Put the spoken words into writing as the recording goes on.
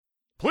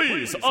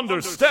Please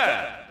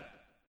understand.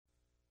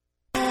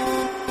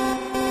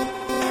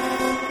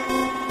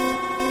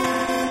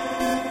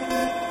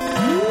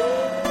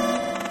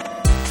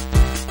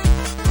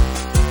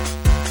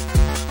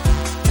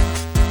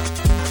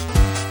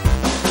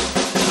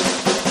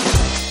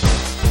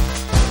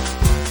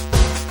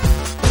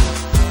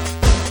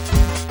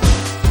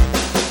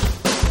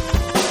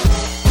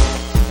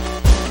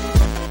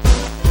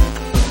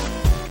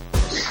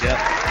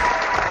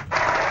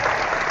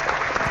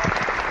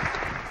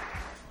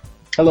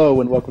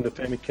 Hello and welcome to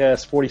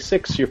Famicast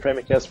 46, your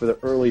Famicast for the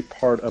early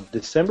part of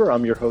December.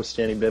 I'm your host,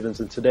 Danny Bivens,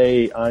 and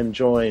today I'm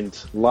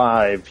joined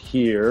live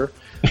here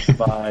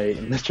by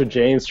Mr.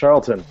 James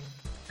Charlton.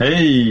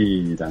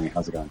 Hey, Danny,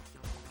 how's it going?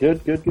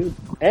 Good.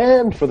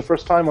 And for the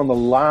first time on the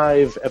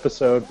live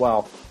episode,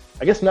 well,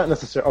 I guess not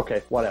necessarily,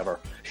 okay, whatever.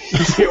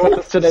 He's here with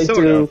us today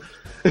too.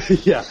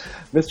 Yeah,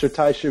 Mr.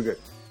 Ty Sugar.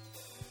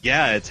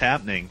 Yeah, it's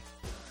happening.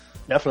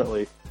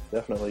 Definitely.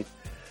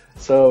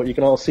 So you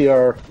can all see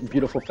our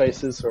beautiful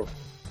faces on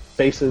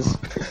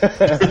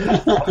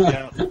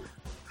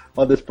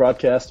this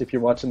broadcast. If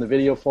you're watching the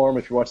video form,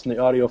 if you're watching the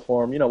audio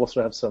form, we'll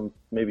sort of have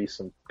maybe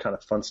some kind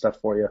of fun stuff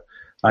for you.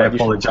 I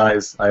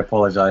apologize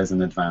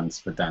in advance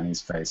for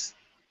Danny's face.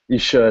 You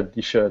should.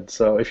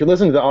 So if you're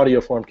listening to the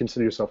audio form,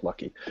 consider yourself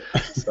lucky.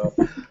 So,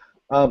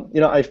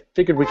 I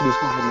figured we could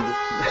just go ahead and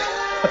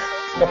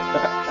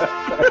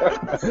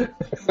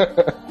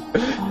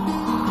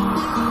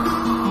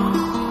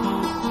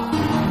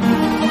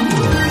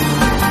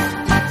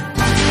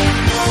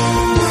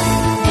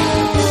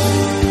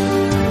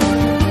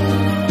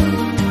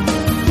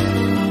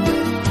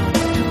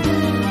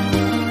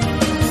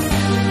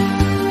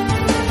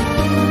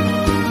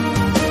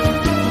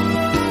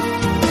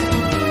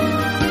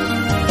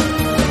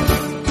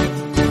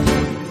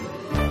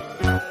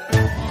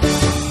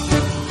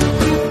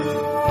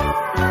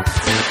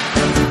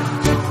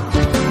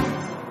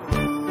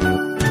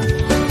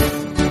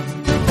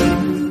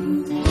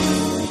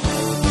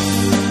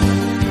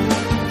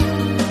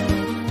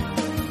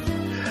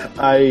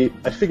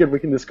I figured we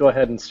can just go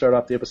ahead and start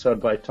off the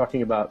episode by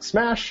talking about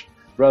Smash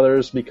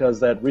Brothers, because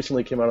that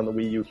recently came out on the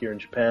Wii U here in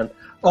Japan.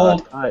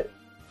 Old.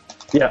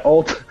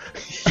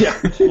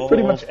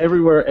 Pretty much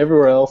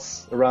everywhere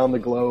else around the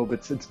globe.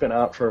 It's been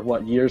out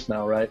for, years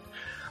now, right?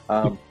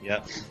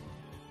 Yeah.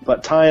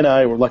 But Ty and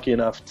I were lucky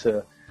enough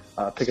to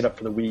pick it up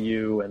for the Wii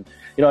U. And,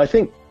 I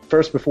think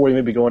first, before we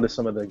maybe go into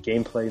some of the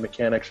gameplay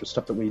mechanics or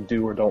stuff that we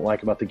do or don't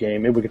like about the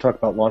game, maybe we could talk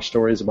about launch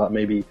stories, about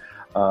maybe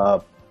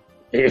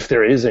if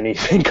there is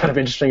anything kind of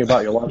interesting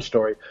about your launch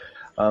story.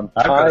 I've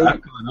got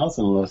an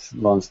awesome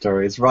launch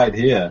story. It's right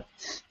here.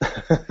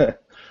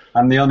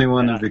 I'm the only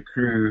one of the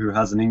crew who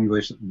has an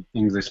English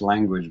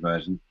language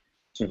version.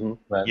 Mm-hmm.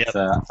 But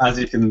as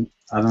you can,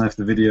 I don't know if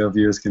the video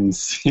viewers can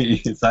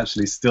see, it's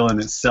actually still in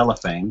its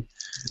cellophane.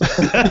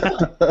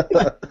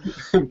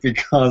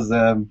 Because,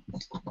 my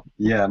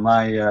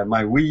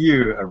Wii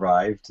U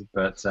arrived,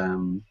 but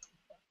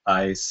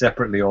I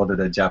separately ordered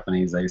a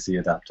Japanese AC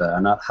adapter,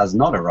 and that has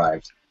not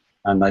arrived.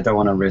 And I don't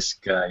want to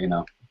risk,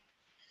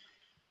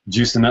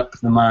 juicing up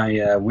my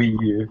Wii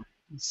U,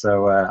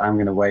 so I'm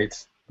going to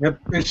wait. Yep,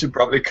 it should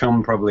probably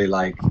come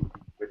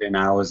within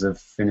hours of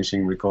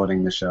finishing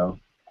recording the show.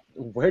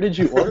 Where did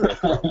you order it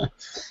from?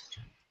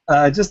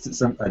 Just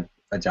a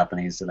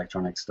Japanese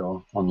electronics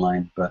store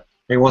online, but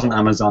it wasn't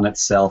Amazon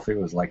itself. It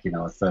was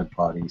a third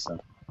party, so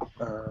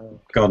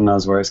God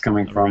knows where it's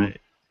coming from.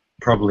 Right.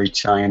 Probably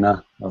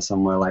China or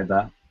somewhere like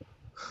that.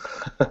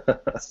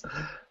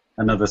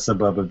 Another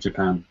suburb of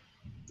Japan.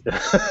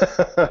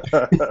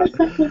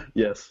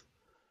 Yes.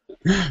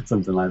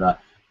 Something like that.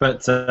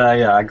 But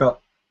I got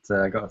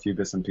a few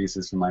bits and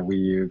pieces for my Wii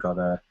U. Got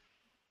a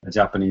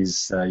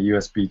Japanese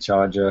USB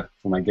charger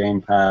for my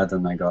gamepad,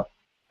 and I got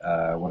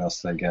what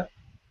else did I get?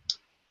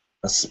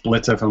 A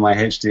splitter for my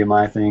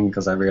HDMI thing,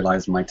 because I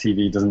realized my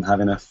TV doesn't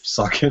have enough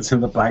sockets in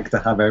the back to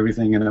have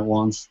everything in at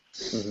once.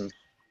 Mm-hmm.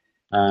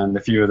 And a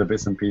few other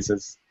bits and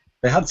pieces.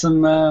 They had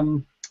some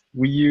Wii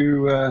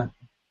U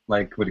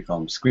what do you call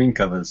them? Screen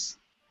covers.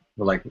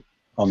 Were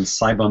on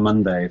Cyber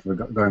Monday for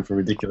going for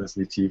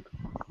ridiculously cheap.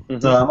 Mm-hmm.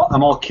 So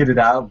I'm all kitted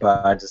out,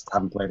 but I just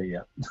haven't played it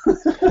yet.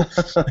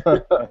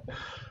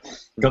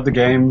 Got the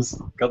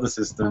games, got the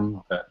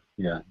system, but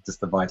just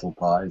the vital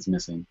part is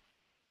missing.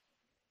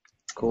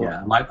 Cool.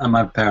 Yeah,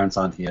 my parents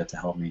aren't here to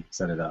help me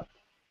set it up.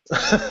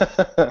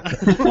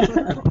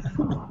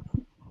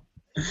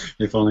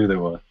 If only they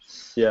were.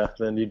 Yeah,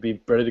 then you'd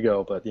be ready to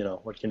go, but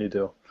what can you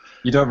do?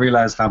 You don't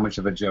realize how much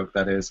of a joke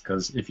that is,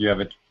 because if you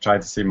ever try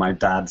to see my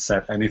dad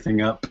set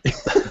anything up,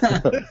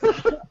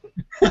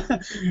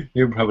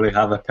 he'll probably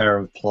have a pair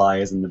of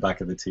pliers in the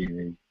back of the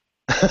TV.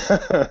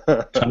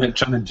 trying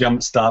to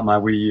jumpstart my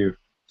Wii U.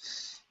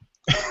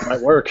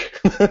 Might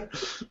work.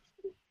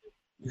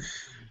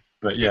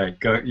 But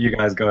you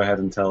guys go ahead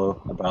and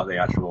tell about the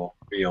actual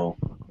real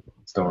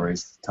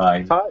stories.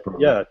 Ty,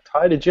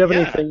 did you have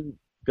anything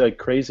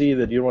crazy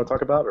that you want to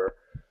talk about, or?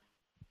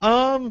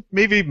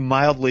 Maybe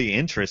mildly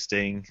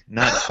interesting,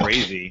 not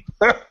crazy.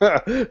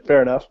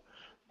 Fair enough.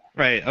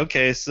 Right,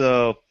 okay,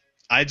 so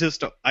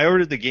I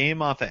ordered the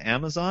game off of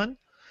Amazon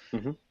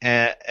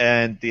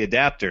and the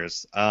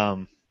adapters.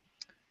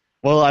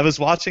 Well, I was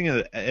watching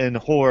in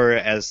horror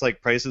as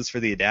like prices for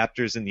the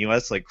adapters in the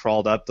U.S. like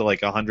crawled up to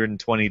like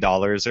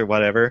 $120 or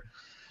whatever.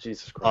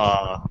 Jesus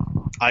Christ.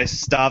 I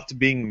stopped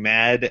being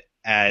mad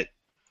at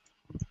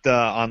the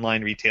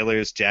online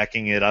retailers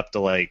jacking it up to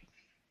like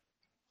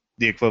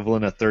the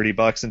equivalent of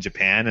 $30 in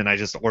Japan, and I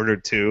just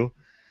ordered two.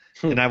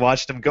 And I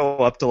watched them go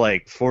up to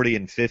like 40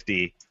 and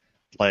 50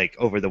 like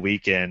over the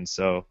weekend.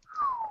 So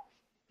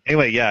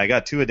anyway, yeah, I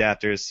got two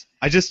adapters.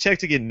 I just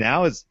checked again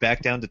now. It's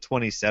back down to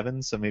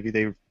 27, so maybe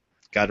they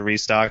got a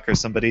restock or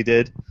somebody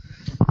did.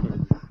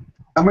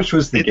 How much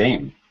was the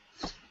game?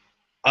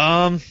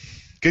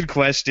 Good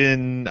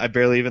question. I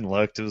barely even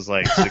looked. It was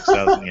like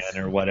 6,000 yen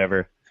or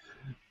whatever.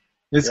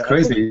 It's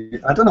crazy.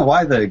 I don't know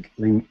why the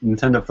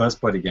Nintendo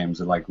first-party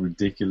games are like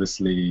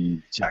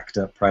ridiculously jacked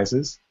up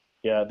prices.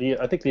 Yeah,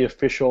 I think the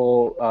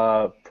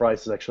official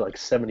price is actually like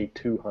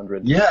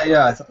 7,200.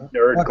 Yeah.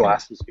 Nerd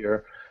glasses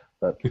here,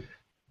 but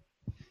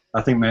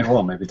I think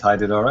maybe Ty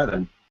did all right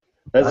then.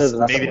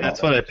 Maybe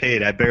that's what I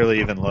paid. I barely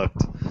even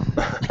looked.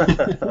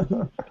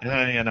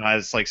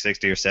 It's like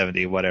 60 or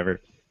 70, whatever.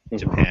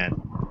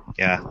 Japan.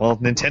 Yeah. Well,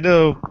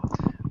 Nintendo,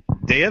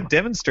 they have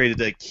demonstrated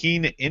a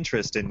keen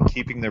interest in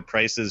keeping their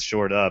prices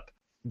short up.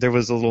 There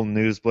was a little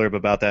news blurb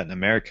about that in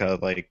America.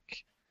 Like,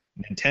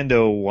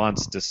 Nintendo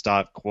wants to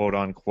stop, quote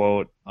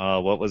unquote,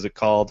 what was it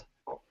called?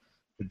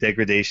 The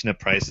degradation of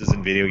prices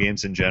in video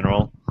games in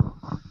general.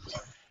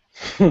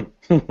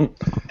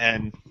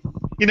 And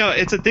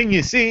it's a thing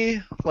you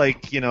see,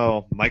 like,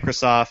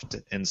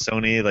 Microsoft and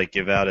Sony like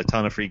give out a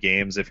ton of free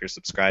games if you're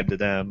subscribed to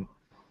them.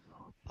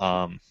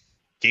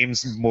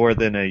 Games more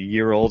than a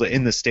year old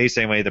in the States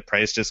anyway, the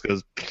price just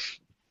goes.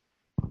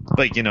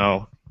 But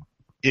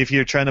if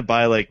you're trying to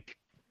buy like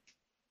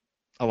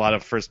a lot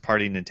of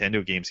first-party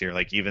Nintendo games here,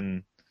 like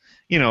even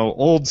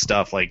old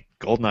stuff like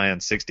GoldenEye on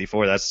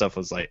 64, that stuff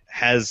was like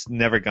has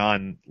never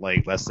gone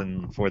like less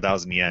than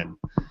 4,000 yen.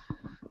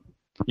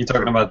 You're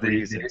talking about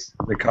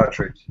the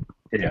cartridge.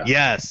 Yeah.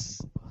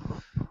 Yes.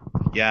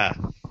 Yeah.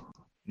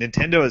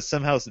 Nintendo has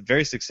somehow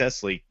very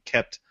successfully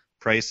kept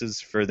prices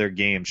for their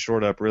games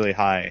short up really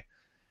high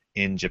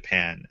in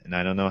Japan, and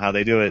I don't know how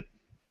they do it.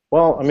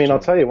 Well, I mean, I'll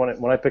tell you,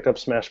 when I picked up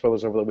Smash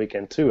Bros. Over the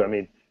weekend too, I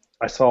mean,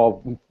 I saw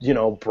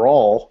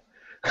Brawl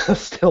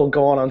still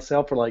going on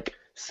sale for like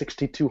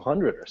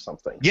 6,200 or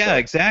something. Yeah, so.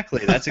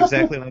 Exactly. That's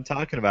exactly what I'm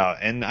talking about,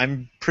 and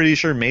I'm pretty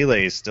sure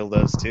Melee still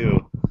does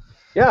too.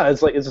 Yeah,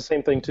 it's the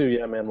same thing too.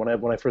 Yeah, man.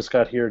 When I first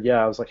got here,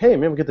 I was like, hey,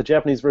 maybe we'll get the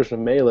Japanese version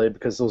of Melee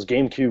because those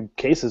GameCube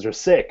cases are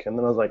sick. And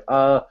then I was like,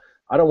 I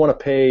don't want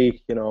to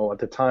pay, at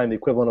the time the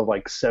equivalent of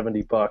like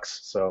 $70.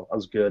 So I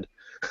was good.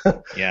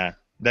 Yeah,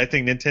 I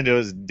think Nintendo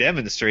has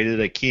demonstrated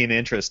a keen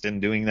interest in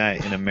doing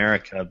that in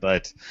America,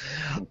 but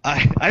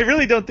I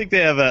really don't think they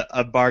have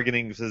a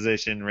bargaining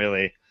position,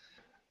 really.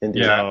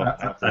 Indeed.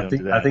 Yeah, I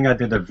think I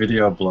did a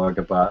video blog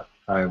about.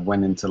 I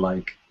went into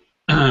like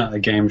a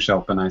game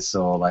shop and I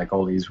saw like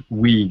all these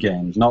Wii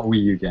games, not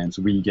Wii U games,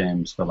 Wii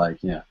games for like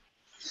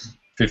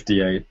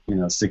 58,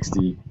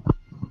 60,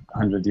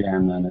 100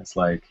 yen, and it's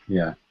like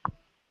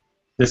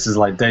this is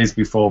like days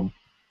before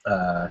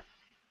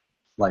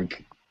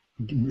like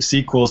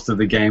sequels to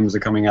the games are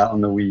coming out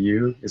on the Wii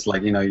U. It's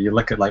like you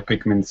look at like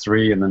Pikmin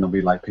 3 and then there'll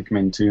be like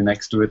Pikmin 2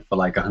 next to it for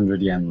like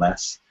 100 yen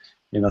less,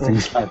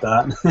 things like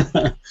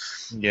that.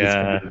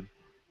 Yeah.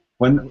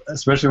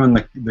 Especially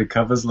when the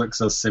covers look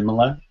so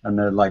similar and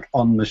they're like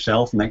on the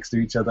shelf next to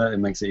each other, it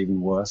makes it even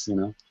worse,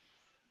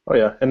 Oh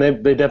yeah, and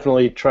they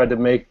definitely tried to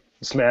make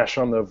Smash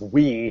on the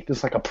Wii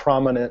just like a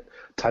prominent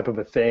type of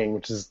a thing,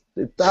 which is,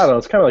 I don't know,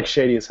 it's kind of like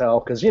shady as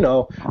hell because there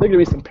could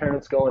be some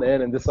parents going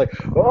in and just like,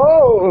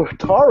 oh,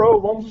 Taro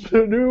wants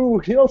to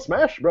do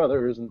Smash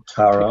Brothers, and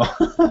Taro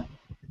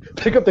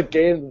pick up the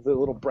game that the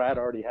little brat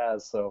already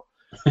has. So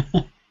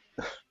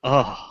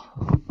oh,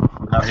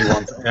 now he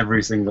wants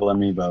every single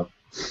amiibo.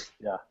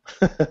 Yeah.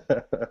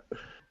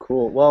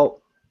 Cool.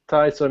 Well,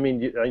 Ty, so I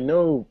mean, I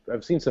know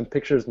I've seen some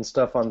pictures and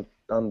stuff on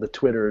the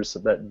Twitters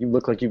that you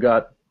look like you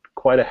got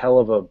quite a hell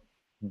of a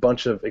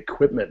bunch of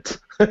equipment.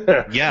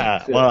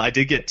 Yeah. Well, I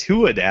did get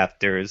two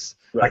adapters.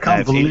 I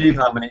can't believe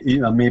how many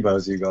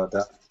amiibos you got,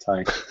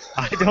 Ty.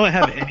 I don't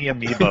have any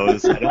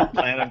amiibos. I don't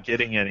plan on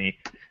getting any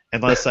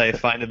unless I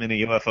find them in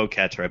a UFO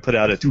catcher. I put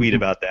out a tweet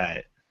about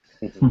that.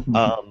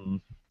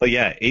 But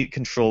yeah, 8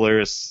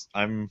 controllers.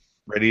 I'm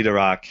ready to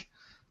rock.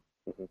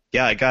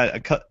 Yeah, I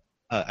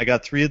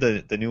got 3 of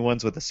the new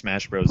ones with the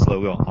Smash Bros.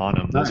 Logo on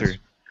them. Nice. Those are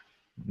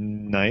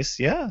nice.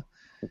 Yeah,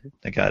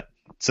 I got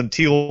some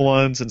teal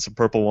ones and some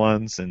purple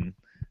ones, and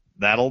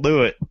that'll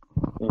do it.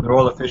 They're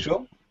all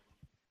official?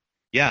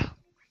 Yeah.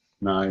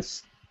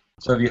 Nice.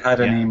 So have you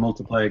had any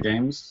multiplayer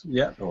games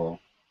yet, or?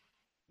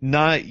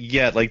 Not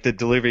yet. Like the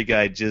delivery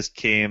guy just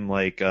came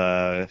like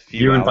a few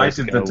You hours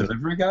invited ago. the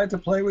delivery guy to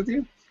play with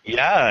you?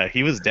 Yeah,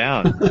 he was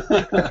down.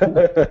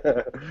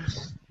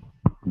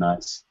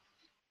 Nice.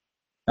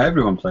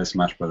 Everyone plays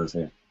Smash Brothers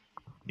here.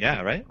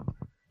 Yeah, right?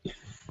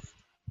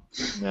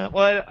 Yeah,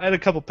 well, I had a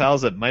couple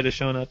pals that might have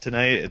shown up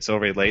tonight. It's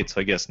already late,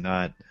 so I guess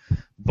not.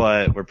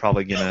 But we're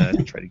probably gonna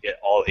try to get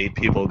all 8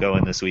 people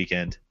going this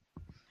weekend.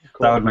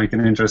 Cool. That would make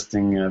an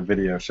interesting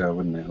video show,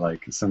 wouldn't it?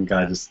 Like some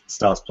guy just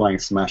starts playing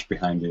Smash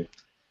behind you.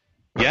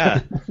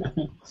 Yeah.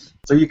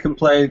 So you can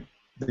play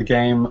the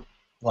game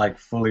like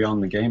fully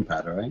on the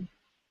gamepad, right?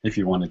 If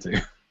you wanted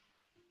to.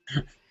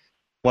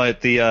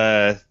 What,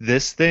 the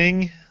this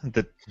thing,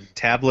 the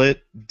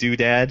tablet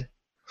doodad?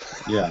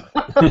 Yeah.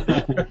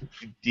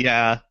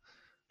 Yeah.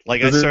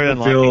 Like Does I it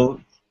started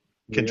feel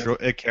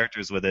unlocking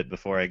characters with it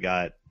before I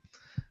got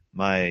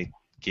my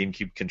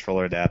GameCube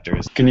controller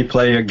adapters. Can you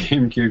play a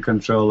GameCube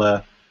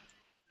controller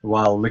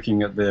while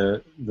looking at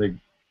the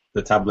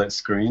tablet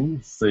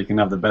screen, so you can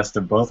have the best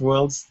of both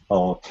worlds?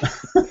 Or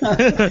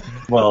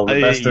well,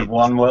 the best of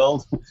one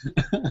world?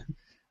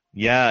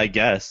 Yeah, I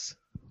guess.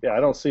 Yeah,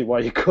 I don't see why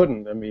you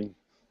couldn't. I mean,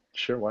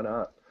 sure, why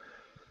not?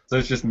 So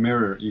it's just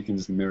mirror. You can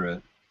just mirror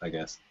it, I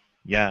guess.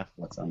 Yeah.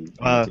 What's on the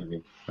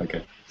TV?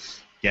 Okay.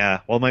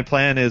 Yeah. Well, my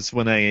plan is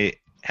when I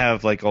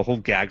have like a whole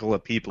gaggle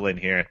of people in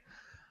here,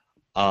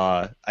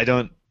 I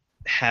don't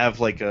have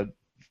like a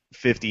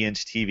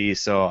 50-inch TV,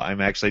 so I'm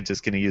actually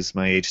just going to use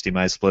my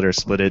HDMI splitter,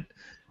 split it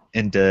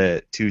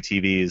into 2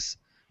 TVs,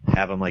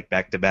 have them like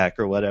back to back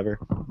or whatever.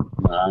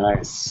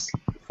 Nice.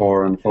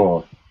 4 and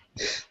 4.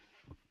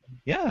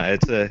 Yeah,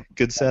 it's a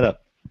good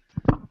setup.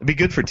 It'd be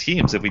good for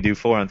teams if we do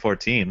 4-on-4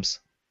 teams.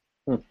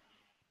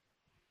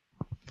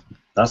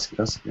 That's a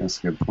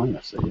good point,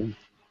 actually.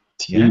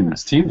 Yeah.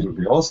 Teams would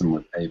be awesome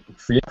with 8.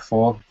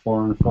 4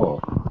 and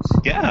 4.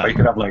 Yeah. Or you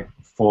could have like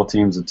 4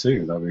 teams of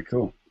 2. That'd be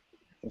cool.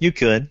 You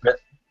could.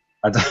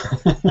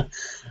 I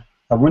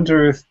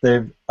wonder if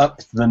they've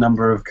upped the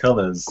number of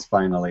colors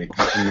finally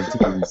in the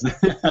teams.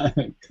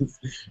 'Cause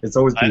it's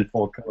always been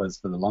 4 colors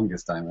for the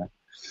longest time, right?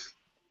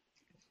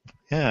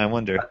 Yeah, I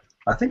wonder.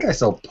 I think I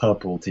saw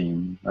purple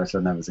team. I've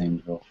never seen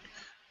before.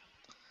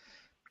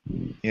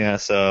 Yeah,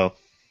 so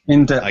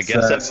In-depth, I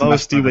guess at Smash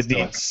most you would Brothers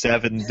need talk.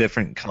 7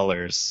 different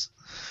colors.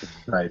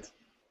 Right.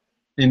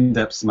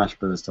 In-depth Smash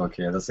Brothers talk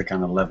here. That's the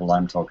kind of level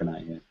I'm talking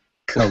at here.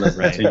 Colors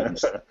Right.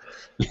 teams.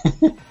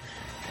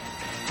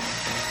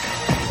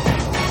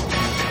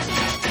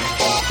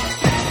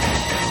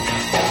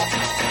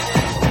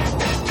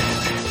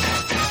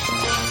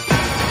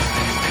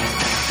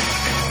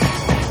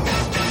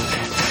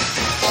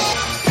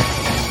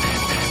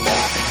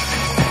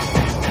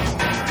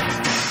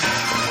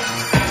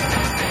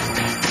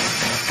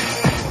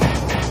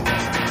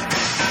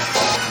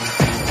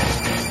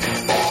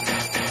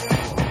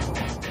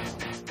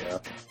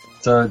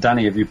 So,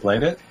 Danny, have you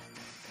played it?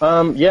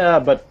 Yeah,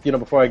 but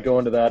before I go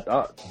into that,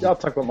 I'll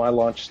talk about my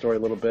launch story a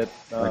little bit.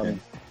 Okay.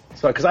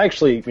 So, because I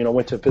actually,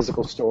 went to a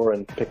physical store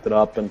and picked it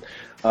up, and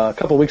a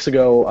couple of weeks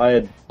ago, I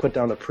had put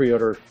down a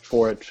pre-order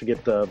for it to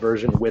get the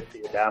version with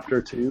the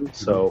adapter too.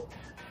 So,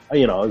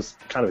 it was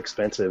kind of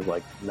expensive,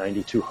 like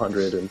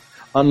 $9,200,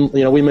 and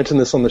we mentioned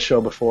this on the show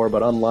before,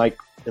 but unlike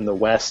in the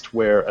West,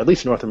 where at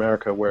least in North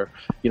America, where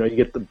you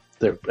get the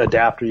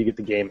adapter, you get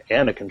the game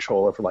and a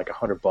controller for like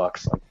 $100.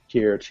 Like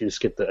here, you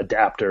just get the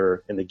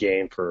adapter and the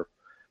game for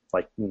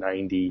like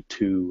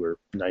 92 or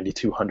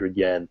 9,200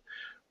 yen,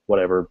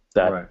 whatever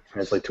that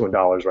translates to in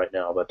dollars right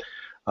now. But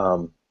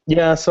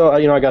yeah, so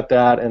I got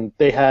that, and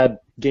they had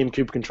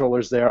GameCube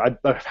controllers there.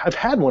 I've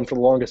had one for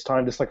the longest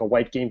time, just like a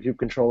white GameCube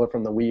controller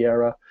from the Wii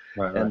era,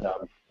 and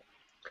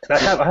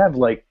I have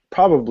like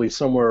probably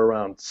somewhere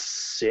around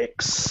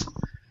 6,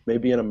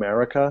 maybe in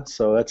America.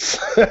 So that's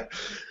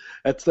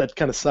that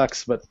kind of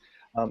sucks, but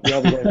I'll be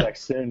going back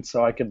soon,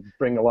 so I can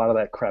bring a lot of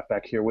that crap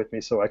back here with me,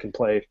 so I can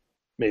play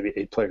maybe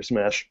 8-player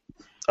Smash.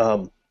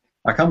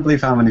 I can't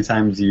believe how many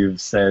times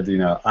you've said,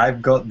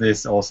 I've got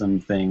this awesome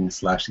thing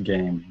 /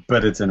 game,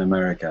 but it's in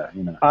America.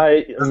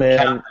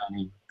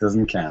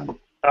 Doesn't count.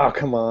 Oh,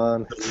 come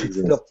on. It's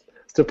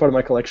still part of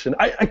my collection.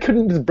 I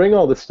couldn't just bring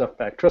all this stuff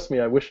back. Trust me,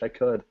 I wish I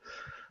could. I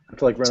have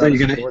to run out of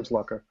the storage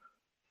locker.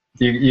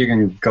 You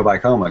can go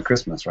back home at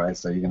Christmas, right?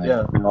 So you're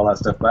gonna bring all that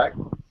stuff back.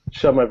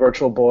 Shove my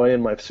Virtual Boy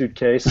in my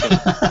suitcase.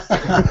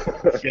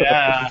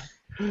 Yeah.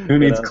 Who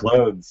needs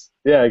clothes?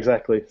 Yeah,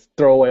 exactly.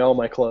 Throw away all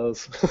my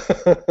clothes.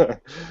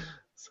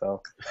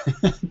 So.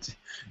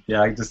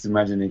 Yeah, I can just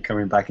imagine you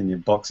coming back in your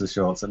boxer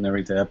shorts at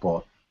Narita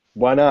Airport.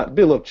 Why not? It'd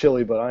be a little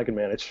chilly, but I can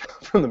manage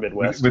from the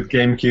Midwest. With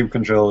GameCube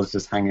controllers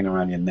just hanging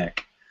around your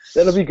neck.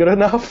 That'll be good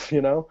enough,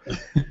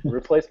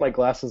 Replace my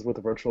glasses with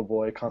a Virtual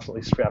Boy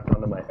constantly strapped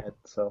onto my head.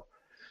 So.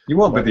 You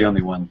won't be the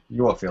only one.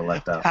 You won't feel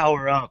left out.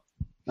 Power up.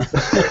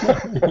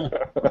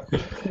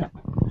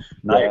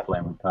 Now you're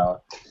playing with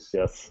power.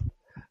 Yes.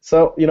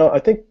 So, I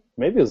think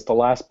maybe it was the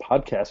last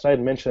podcast. I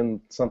had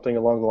mentioned something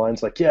along the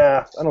lines like,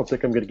 I don't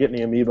think I'm going to get any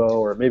Amiibo,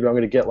 or maybe I'm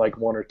going to get like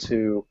 1 or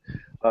 2.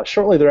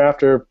 Shortly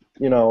thereafter,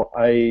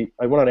 I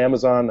went on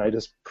Amazon. I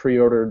just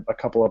pre-ordered a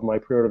couple of them. I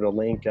pre-ordered a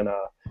Link and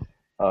a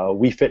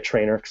Wii Fit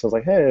trainer, because I was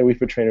like, hey, Wii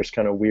Fit trainer's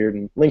kind of weird,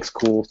 and Link's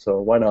cool,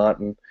 so why not?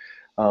 And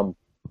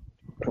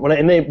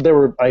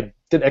I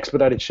did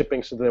expedited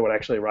shipping, so they would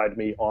actually arrive to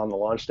me on the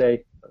launch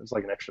day. It was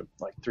like an extra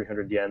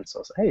 300 yen. So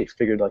I was like,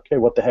 hey,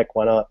 what the heck,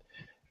 why not?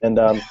 And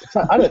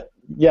so I didn't.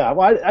 Yeah,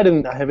 well, I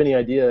didn't have any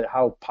idea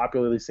how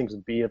popular these things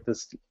would be at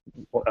this,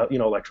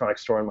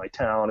 electronics store in my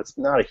town. It's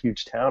not a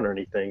huge town or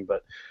anything,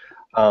 but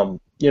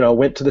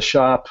went to the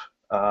shop.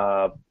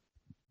 I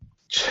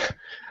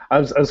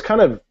was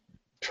kind of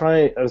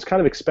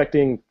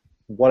expecting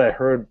what I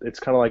heard. It's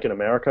kind of like in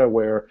America,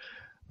 where,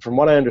 from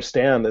what I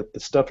understand, that the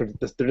stuff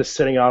they're just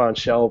sitting out on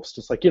shelves,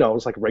 just like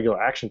it's like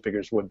regular action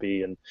figures would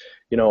be. And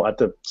at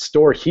the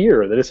store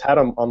here, they just had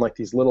them on like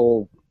these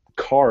little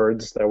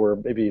cards that were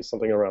maybe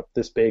something around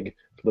this big,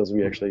 for those of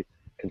you who actually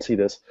can see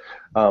this.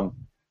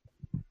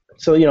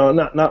 So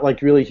not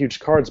like really huge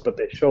cards, but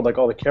they showed like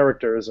all the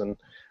characters. And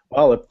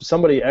well, if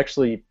somebody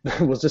actually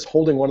was just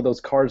holding one of those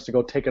cards to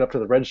go take it up to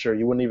the register,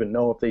 you wouldn't even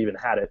know if they even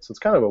had it. So it's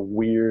kind of a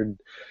weird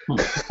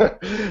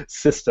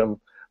system.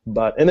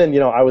 And then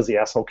I was the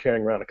asshole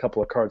carrying around a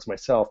couple of cards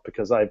myself,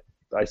 because I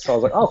saw, I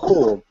was like, oh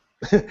cool,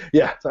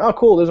 yeah, oh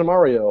cool, there's a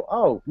Mario,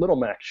 oh Little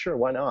Mac, sure,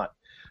 why not?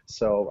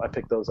 So I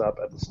picked those up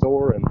at the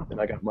store, and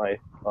I got my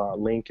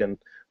Link and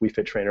Wii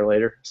Fit Trainer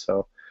later.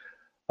 So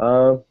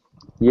then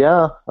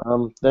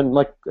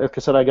like I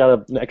said, I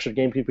got an extra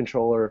GameCube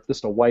controller,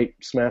 just a white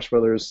Smash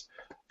Brothers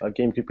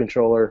GameCube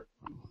controller,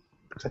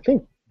 because I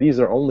think these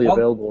are only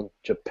available in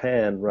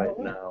Japan right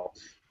now.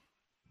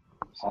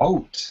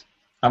 Out.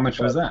 How much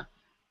was that?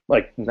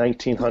 Like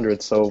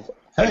 1900. So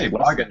hey,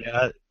 bargain.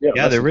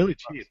 Yeah, they're really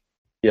cheap.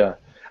 Yeah.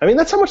 I mean,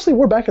 that's how much they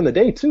were back in the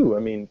day, too. I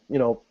mean,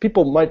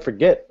 people might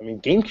forget. I mean,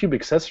 GameCube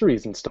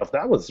accessories and stuff,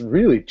 that was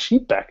really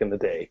cheap back in the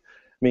day.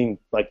 I mean,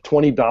 like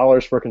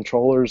 $20 for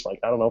controllers, like,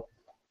 I don't know,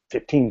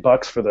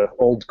 $15 for the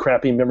old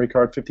crappy memory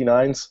card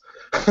 59s.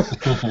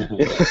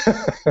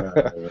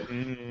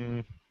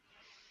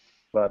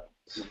 But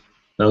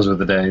those were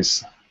the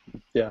days.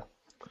 Yeah.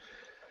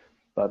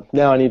 But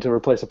now I need to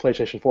replace a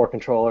PlayStation 4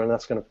 controller, and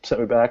that's going to set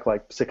me back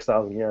like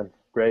 6,000 yen.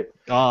 Great.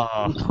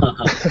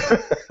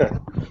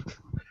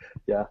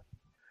 Yeah.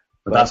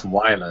 But that's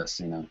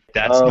wireless,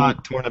 That's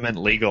not tournament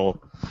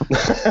legal.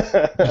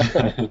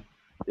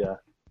 Yeah.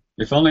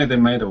 If only they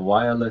made a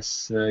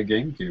wireless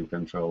GameCube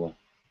controller.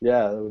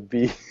 Yeah, that would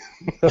be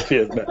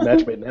a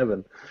match made in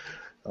heaven.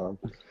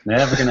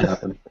 Never gonna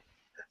happen.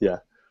 Yeah.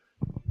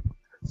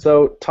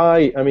 So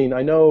Ty, I mean,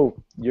 I know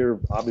you're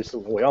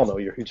obviously, we all know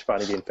you're a huge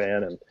fighting game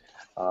fan, and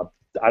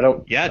I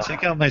don't. Yeah,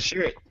 check out my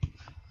shirt.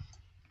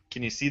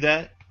 Can you see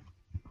that?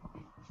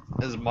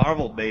 This is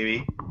Marvel,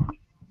 baby.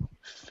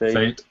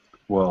 Fate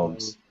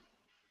Worlds.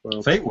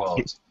 Fate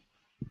Worlds.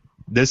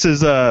 This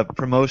is a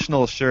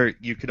promotional shirt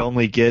you could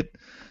only get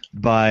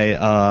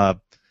by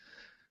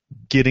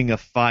getting a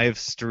 5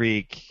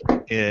 streak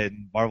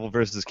in Marvel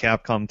vs.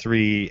 Capcom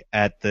 3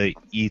 at the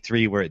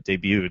E3 where it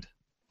debuted.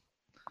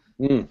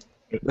 Mm.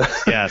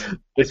 Yeah,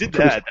 I did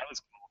that. That was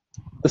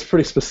cool. That's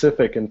pretty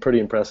specific and pretty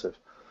impressive.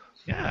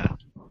 Yeah.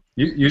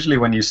 Usually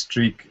when you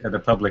streak at a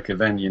public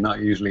event, you're not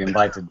usually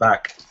invited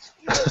back.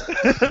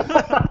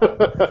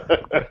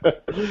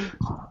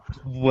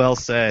 Well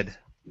said.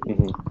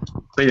 Mm-hmm.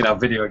 So,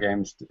 video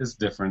games is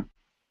different.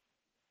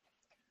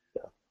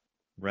 Yeah.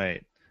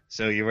 Right.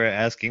 So you were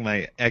asking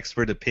my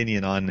expert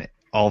opinion on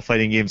all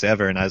fighting games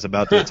ever, and I was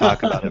about to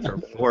talk about it for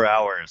 4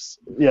 hours.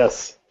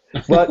 Yes.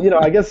 But,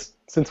 I guess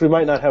since we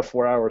might not have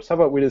 4 hours, how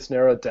about we just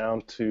narrow it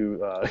down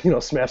to,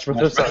 Smash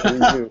Brothers on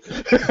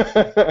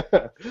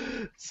Wii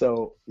U.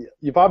 So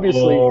you've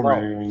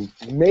obviously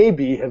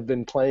maybe have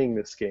been playing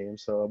this game.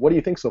 So what do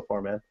you think so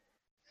far, man?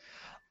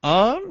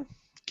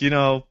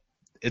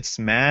 It's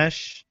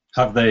Smash.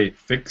 Have they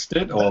fixed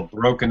it or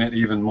broken it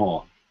even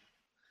more?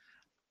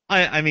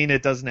 I mean,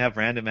 it doesn't have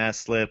random ass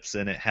slips,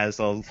 and it has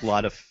a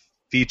lot of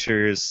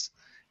features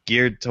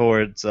geared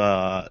towards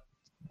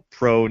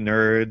pro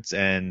nerds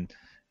and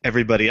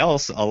everybody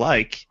else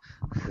alike.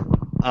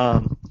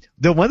 One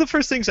of the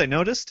first things I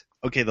noticed,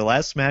 the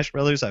last Smash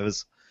Brothers I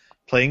was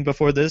playing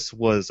before this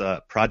was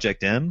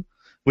Project M,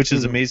 which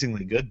is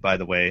amazingly good, by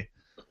the way.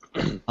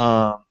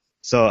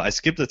 So I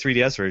skipped the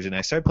 3DS version.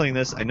 I started playing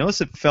this. I noticed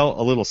it felt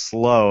a little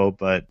slow,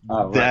 but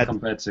right,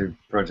 compared to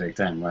Project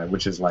M, right,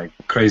 which is like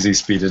crazy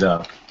speeded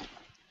up.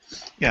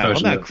 Yeah,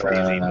 well, not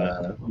crazy,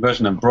 but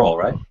version of Brawl,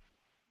 right?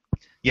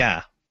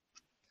 Yeah.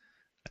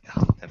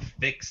 A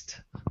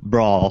fixed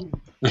Brawl.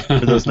 For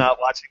those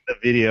not watching the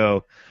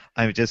video,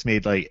 I just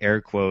made like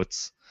air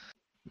quotes.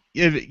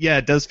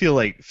 It does feel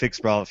like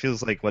fixed Brawl. It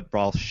feels like what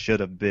Brawl should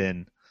have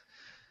been.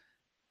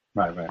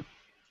 Right.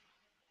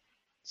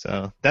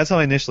 So that's how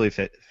I initially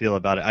feel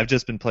about it. I've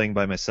just been playing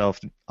by myself,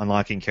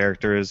 unlocking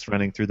characters,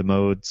 running through the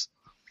modes.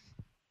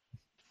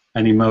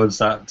 Any modes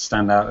that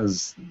stand out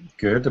as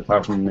good,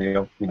 apart from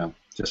the,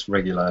 just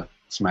regular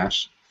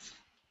Smash?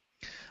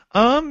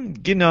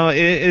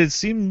 It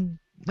seems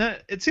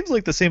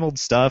like the same old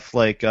stuff,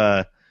 like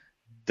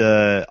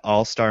the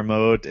All-Star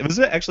mode. It was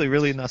actually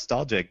really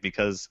nostalgic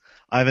because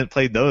I haven't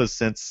played those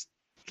since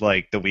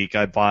like the week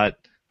I bought,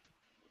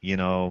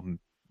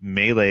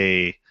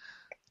 Melee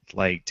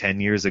like 10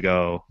 years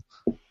ago,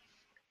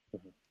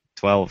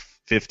 12,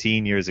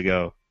 15 years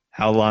ago.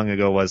 How long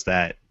ago was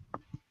that?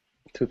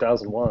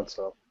 2001,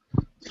 so.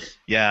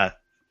 Yeah,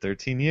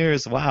 13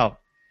 years, wow.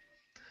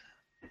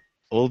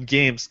 old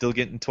game still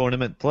getting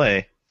tournament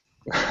play.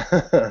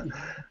 Yeah.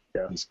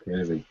 It's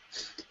crazy.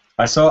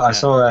 I saw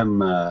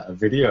a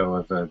video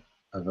of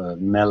a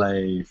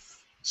Melee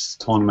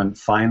tournament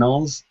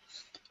finals.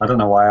 I don't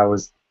know why I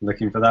was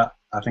looking for that.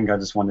 I think I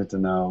just wanted to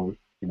know,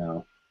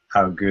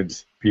 how good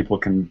people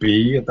can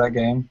be at that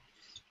game.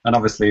 And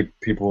obviously,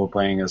 people were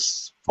playing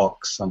as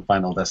Fox on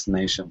Final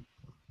Destination,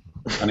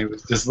 and it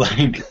was just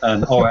like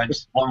an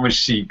orange. One was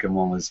Sheik and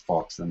one was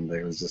Fox, and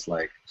it was just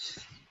like,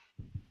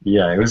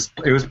 yeah, it was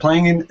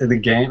playing in the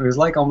game. It was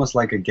like almost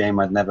like a game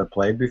I'd never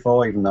played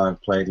before, even though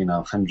I've played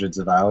hundreds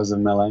of hours of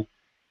Melee.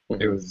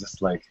 It was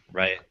just like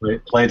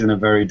played in a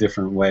very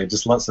different way.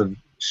 Just lots of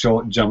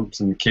short jumps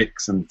and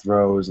kicks and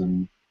throws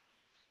and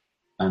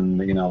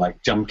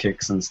like jump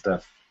kicks and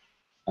stuff,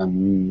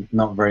 and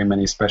not very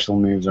many special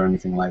moves or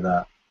anything like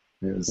that.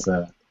 It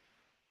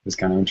was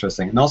kind of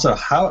interesting. And also,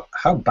 how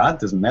bad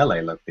does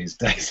Melee look these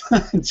days?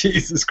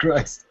 Jesus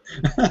Christ!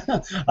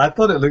 I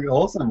thought it looked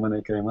awesome when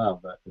it came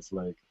out, but it's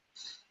like,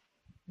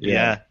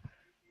 yeah,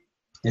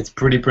 it's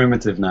pretty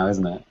primitive now,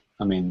 isn't it?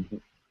 I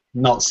mean,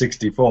 not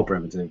 64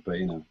 primitive, but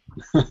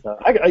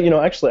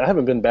Actually, I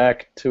haven't been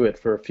back to it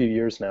for a few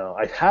years now.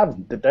 I have.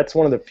 That's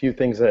one of the few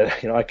things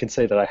that I can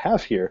say that I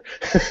have here,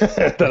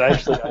 that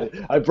actually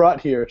I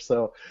brought here.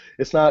 So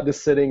it's not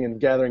just sitting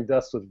and gathering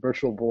dust with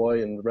Virtual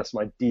Boy and the rest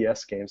of my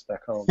DS games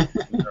back home.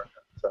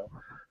 So,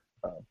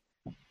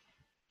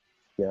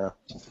 yeah.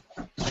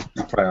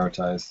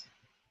 Prioritize.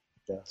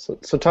 Yeah. So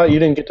Todd, you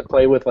didn't get to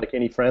play with like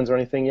any friends or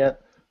anything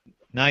yet?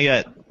 Not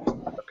yet.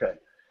 Okay.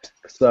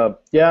 So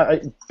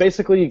I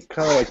basically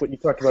kind of like what you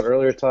talked about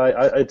earlier, Ty.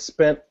 I'd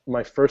spent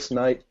my first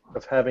night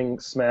of having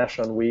Smash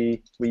on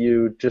Wii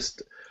U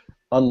just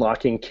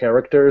unlocking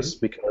characters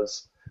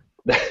because.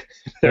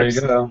 There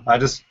you go. I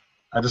just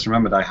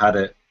remembered I had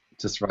it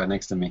just right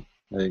next to me.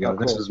 There you go. Oh,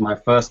 cool. This was my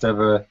first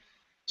ever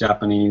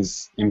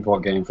Japanese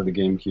import game for the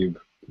GameCube,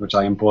 which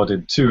I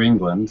imported to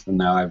England, and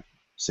now I've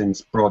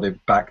since brought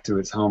it back to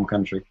its home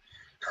country,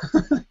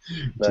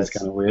 which is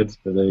kind of weird.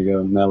 But there you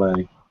go,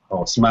 Melee.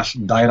 Oh, Smash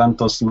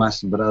Dairanto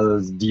Smash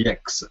Brothers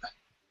DX,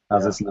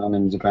 as it's known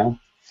in Japan.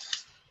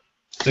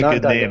 It's a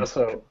good name.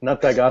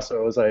 Not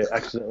Daigasso, as I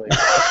accidentally.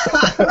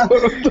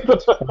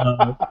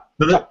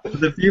 For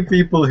the few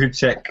people who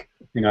check,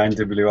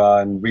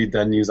 NWR and read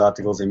their news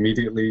articles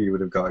immediately, you would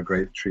have got a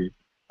great treat.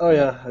 Oh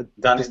yeah.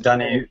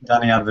 Danny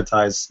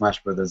advertised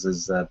Smash Brothers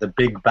as the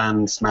big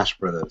band Smash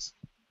Brothers.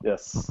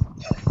 Yes.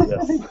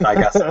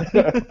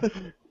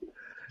 Daigasso.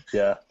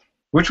 Yeah.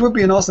 Which would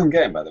be an awesome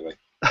game, by the way.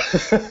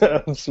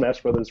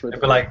 Smash Brothers. It'd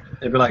be like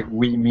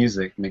Wii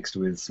Music mixed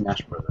with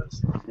Smash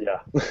Brothers. Yeah.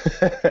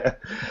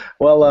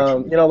 Well,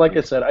 like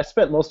I said, I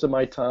spent most of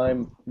my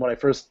time when I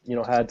first,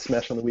 had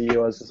Smash on the Wii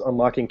U, I was just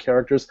unlocking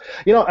characters.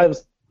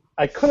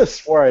 I could have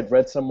swore I'd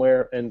read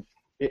somewhere, and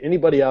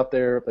anybody out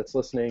there that's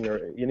listening, or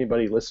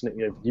anybody listening,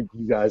 you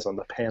guys on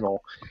the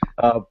panel,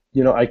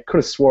 I could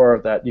have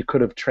swore that you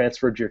could have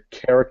transferred your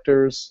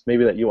characters,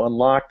 maybe that you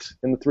unlocked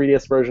in the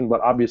 3DS version,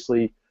 but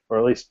obviously, or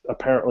at least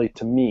apparently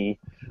to me,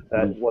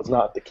 that was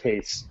not the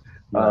case.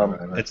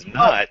 Right. It's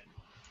not.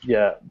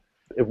 Yeah.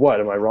 What?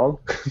 Am I wrong?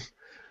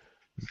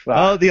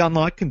 Oh, the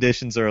unlock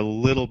conditions are a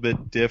little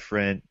bit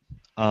different.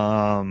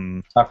 I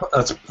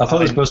thought they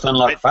were supposed to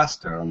unlock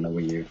faster on the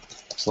Wii U.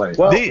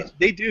 Well,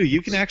 they do.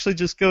 You can actually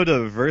just go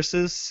to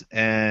Versus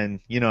and,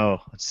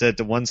 set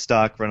to one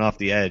stock, run off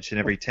the edge, and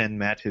every 10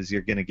 matches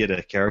you're going to get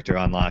a character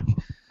unlock.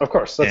 Of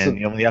course.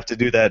 You only have to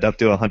do that up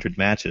to 100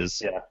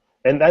 matches. Yeah.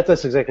 And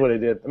that's exactly what I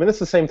did. I mean, it's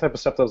the same type of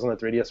stuff that was on the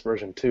 3DS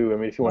version, too. I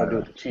mean, if you want to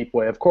do it the cheap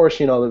way. Of course,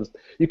 you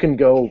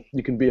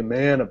can be a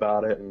man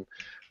about it and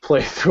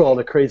play through all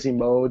the crazy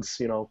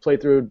modes, play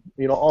through,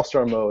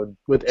 All-Star mode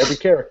with every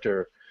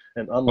character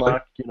and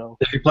unlock,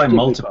 If you play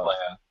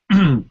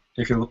multiplayer,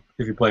 if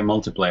you play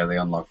multiplayer, they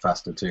unlock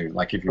faster, too.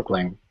 Like, if you're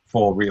playing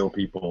 4 real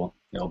people,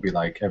 it'll be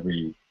like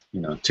every,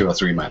 2 or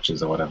 3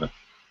 matches or whatever.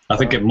 I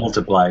think it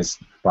multiplies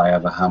by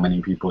how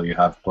many people you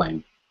have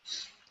playing.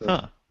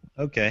 Huh.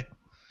 Okay.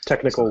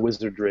 Technical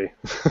wizardry.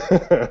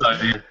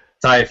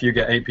 Ty, if you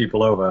get 8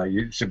 people over,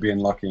 you should be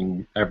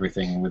unlocking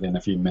everything within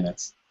a few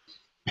minutes.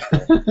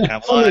 Yeah,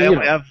 well, I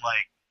only have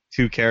like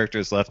 2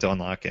 characters left to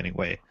unlock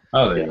anyway.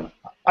 Oh, there you go.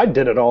 I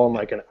did it all in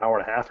like an hour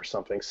and a half or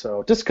something.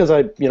 So just because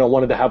I,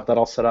 wanted to have that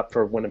all set up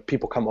for when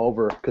people come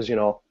over, because you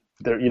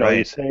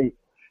say,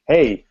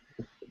 hey.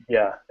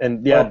 Yeah,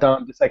 and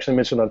Don just actually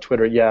mentioned on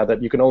Twitter,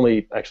 that you can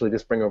only actually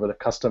just bring over the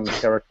custom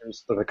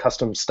characters, or the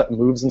custom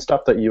moves and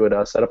stuff that you would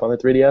set up on the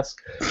 3DS,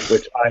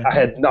 which I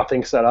had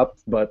nothing set up,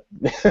 but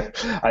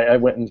I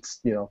went and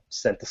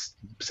sent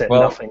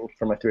nothing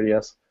for my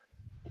 3DS.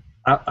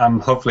 I'm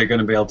hopefully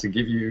going to be able to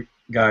give you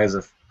guys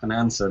an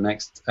answer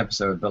next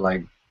episode, but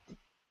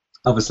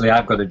obviously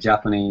I've got a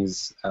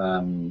Japanese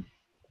new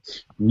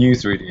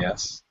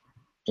 3DS.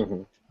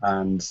 Mm-hmm.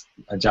 And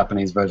a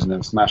Japanese version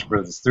of Smash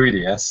Bros.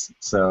 3DS,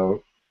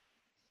 so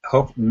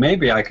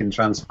maybe I can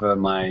transfer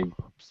my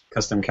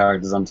custom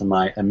characters onto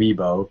my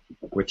Amiibo,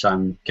 which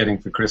I'm getting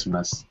for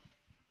Christmas,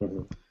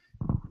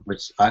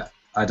 which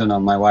I don't know,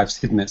 my wife's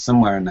hidden it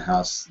somewhere in the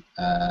house.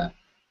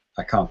 I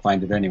I can't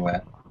find it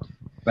anywhere,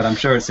 but I'm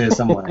sure it's here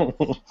somewhere.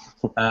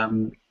 I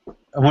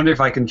wonder if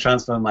I can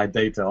transfer my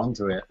data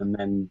onto it and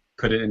then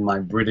put it in my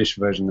British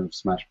version of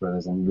Smash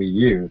Bros. On Wii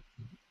U.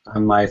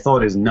 And my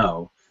thought is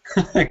no,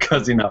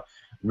 because,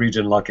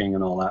 region locking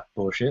and all that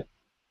bullshit.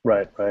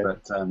 Right.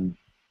 But,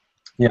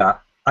 yeah,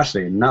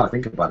 actually, now I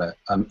think about it,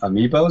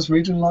 Amiibo's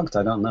region locked?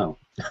 I don't know.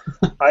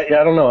 I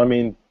don't know. I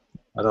mean,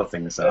 I don't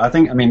think so.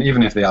 I mean,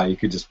 even if they are, you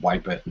could just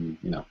wipe it and,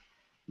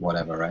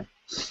 whatever, right?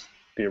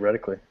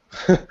 theoretically.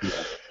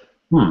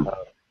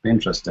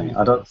 Interesting.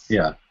 I'll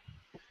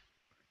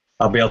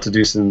be able to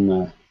do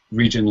some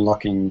region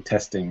locking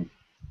testing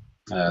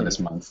this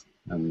month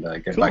and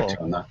get back to you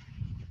on that.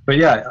 But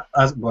yeah,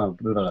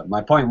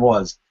 my point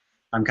was,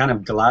 I'm kind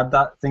of glad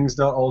that things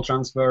don't all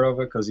transfer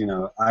over because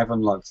I've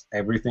unlocked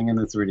everything in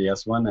the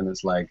 3DS one, and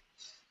it's like,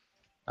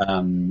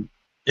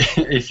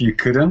 if you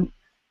could,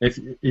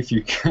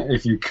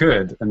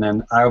 and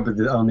then I would be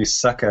the only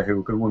sucker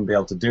who wouldn't be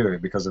able to do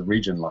it because of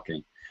region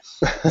locking.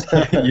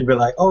 You'd be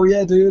like, oh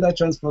yeah, dude, I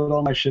transferred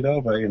all my shit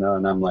over,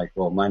 and I'm like,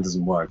 well, mine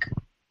doesn't work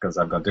because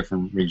I've got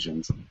different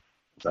regions.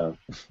 So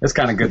it's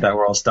kind of good that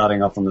we're all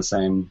starting off on the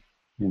same,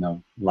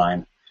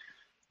 line.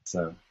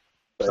 So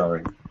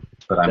sorry,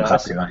 but I'm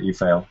happy that you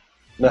fail.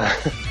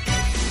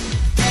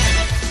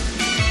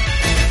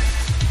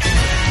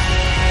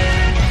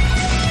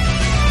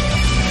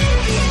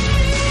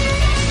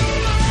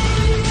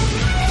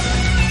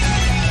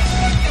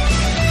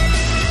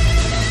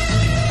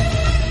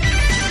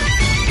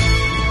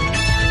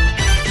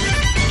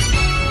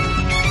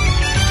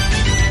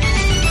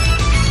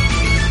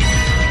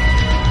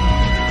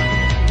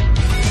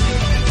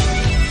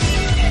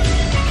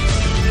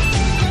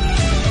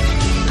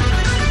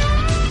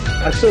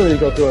 I still need to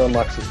go through and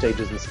unlock some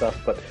stages and stuff,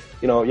 but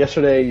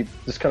yesterday,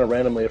 just kind of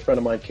randomly, a friend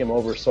of mine came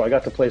over, so I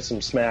got to play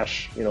some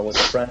Smash, with a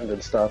friend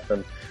and stuff,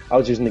 and I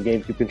was using the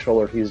GameCube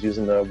controller, he was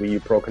using the Wii U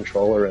Pro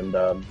controller, and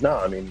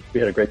we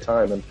had a great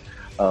time, and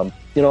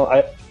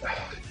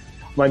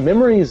my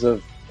memories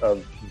of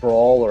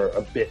Brawl are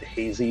a bit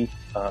hazy,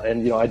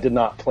 and I did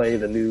not play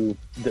the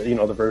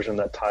version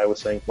that Ty was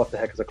saying. What the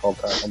heck is it called,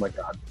 Ty? Oh my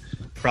god.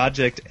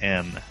 Project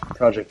M.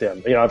 Project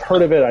M. I've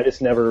heard of it, I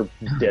just never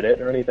did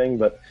it or anything,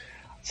 but.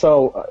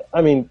 So,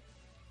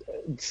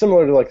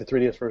 similar to like the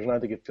 3DS version, I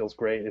think it feels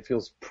great. It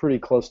feels pretty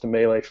close to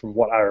Melee from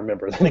what I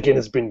remember. Then again,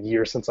 it's been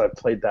years since I've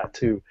played that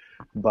too.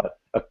 But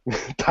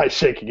Ty's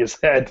shaking his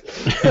head.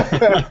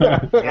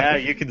 Yeah,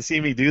 you can see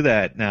me do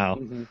that now.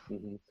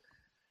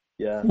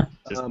 Yeah.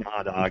 Just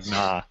nah, dog,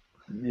 nah.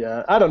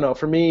 Yeah, I don't know.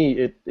 For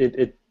me,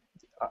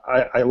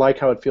 I like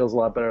how it feels a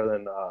lot better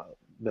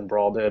than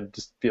Brawl did. It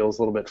just feels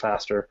a little bit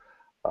faster.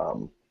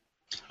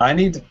 I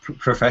need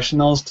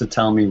professionals to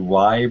tell me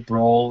why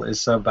Brawl is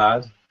so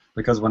bad,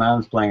 because when I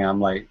was playing, I'm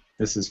like,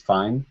 this is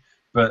fine,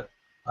 but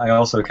I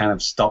also kind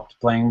of stopped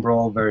playing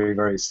Brawl very,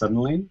 very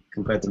suddenly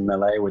compared to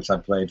Melee, which I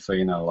played for,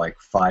 like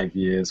 5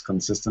 years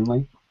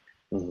consistently.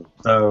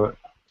 So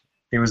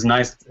it was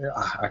nice.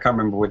 I can't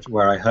remember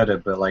where I heard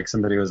it, but like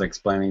somebody was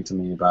explaining to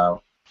me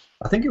about,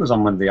 I think it was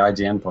on one of the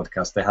IGN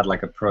podcasts, they had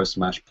like a pro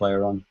Smash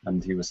player on,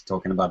 and he was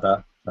talking about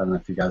that. I don't know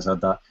if you guys heard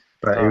that,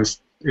 but he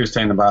was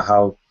saying about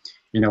how,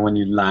 when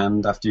you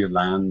land, after you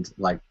land,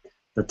 like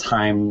the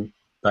time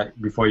that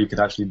before you could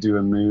actually do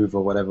a move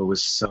or whatever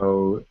was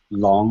so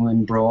long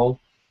in Brawl.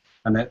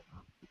 And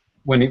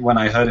when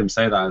I heard him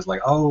say that, I was like,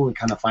 oh, it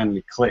kind of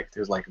finally clicked. It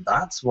was like,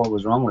 that's what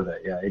was wrong with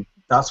it. Yeah,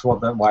 that's why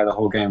the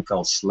whole game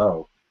felt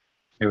slow.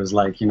 It was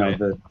like,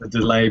 the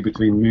delay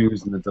between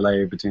moves and the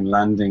delay between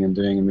landing and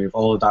doing a move,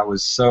 all of that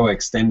was so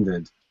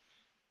extended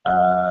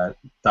that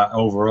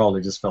overall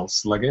it just felt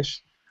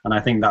sluggish. And I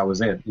think that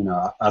was it,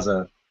 as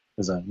a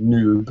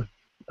noob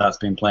that's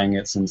been playing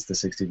it since the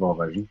 64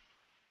 version.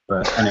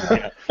 But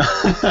anyway,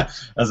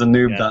 as a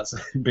noob that's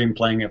been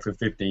playing it for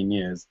 15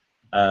 years,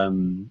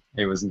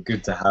 it was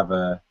good to have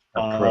a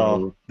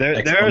pro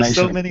There are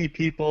so many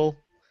people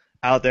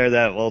out there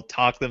that will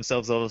talk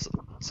themselves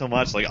so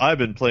much, like, I've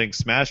been playing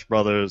Smash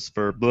Brothers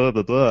for blah,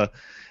 blah, blah,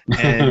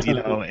 and,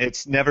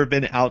 it's never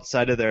been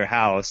outside of their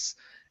house,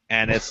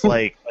 and it's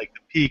like the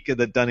peak of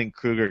the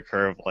Dunning-Kruger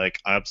curve, like,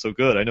 I'm so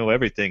good, I know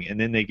everything, and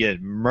then they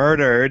get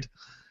murdered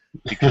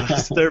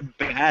because they're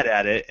bad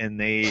at it and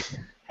they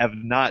have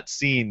not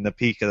seen the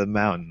peak of the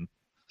mountain.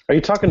 Are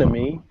you talking to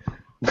me?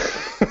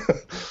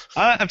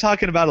 I'm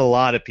talking about a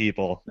lot of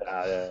people.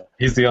 Yeah.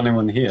 He's the only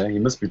one here. You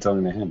must be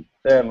talking to him.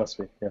 Yeah, it must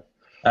be, yeah.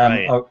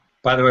 Right. Oh,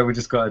 by the way, we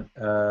just got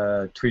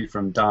a tweet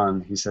from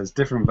Don. He says,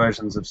 different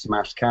versions of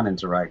Smash can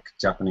interact.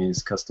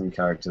 Japanese custom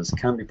characters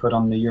can be put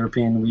on the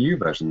European Wii U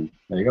version.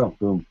 There you go.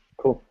 Boom.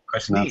 Cool.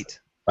 Question answered.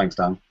 Thanks,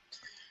 Don.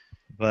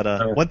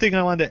 But one thing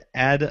I wanted to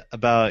add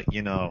about,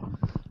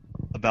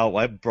 about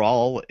why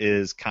Brawl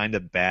is kind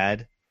of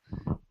bad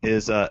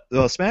is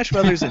Smash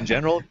Brothers in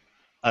general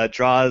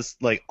draws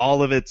like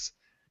all of its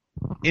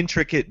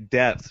intricate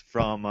depth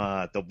from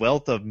the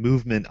wealth of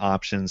movement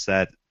options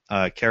that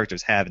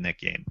characters have in that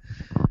game.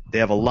 They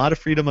have a lot of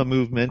freedom of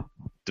movement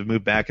to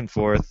move back and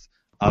forth,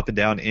 up and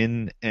down,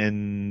 in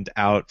and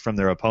out from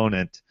their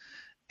opponent.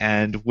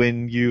 And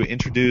when you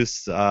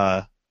introduce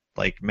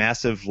like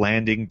massive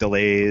landing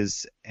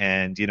delays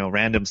and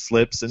random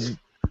slips and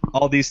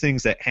all these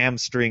things that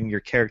hamstring your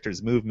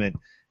character's movement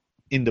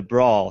into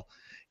Brawl,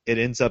 it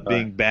ends up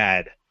being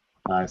bad.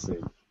 I see.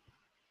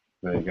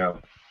 There you go.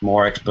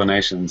 More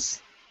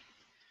explanations.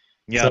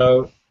 Yeah.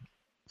 So,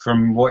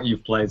 from what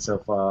you've played so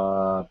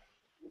far,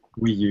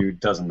 Wii U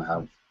doesn't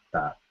have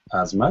that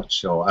as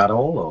much or at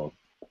all, or?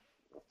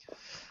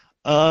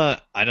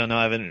 I don't know.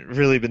 I haven't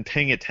really been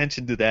paying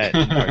attention to that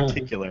in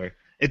particular.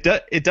 It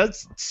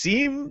does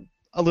seem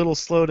a little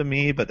slow to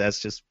me, but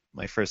that's just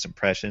my first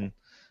impression.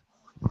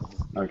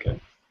 Okay.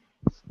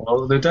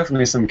 Well, there are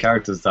definitely some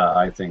characters that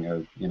I think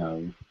are,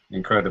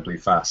 incredibly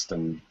fast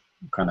and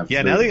kind of.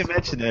 Yeah, now that you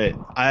mention it,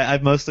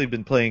 I've mostly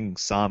been playing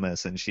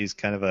Samus, and she's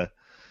kind of a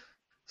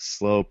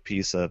slow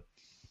piece of.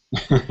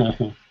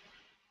 Yeah.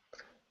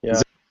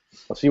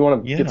 So you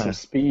want to get some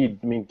speed?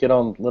 I mean, get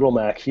on Little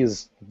Mac.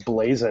 He's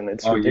blazing.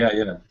 It's ridiculous.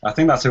 Yeah. I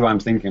think that's who I'm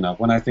thinking of.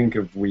 When I think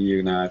of Wii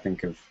U now, I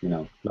think of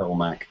Little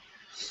Mac.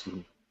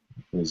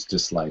 Who's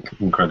just like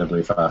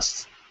incredibly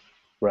fast.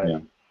 Right. Yeah.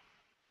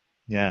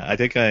 Yeah, I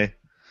think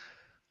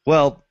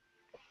well,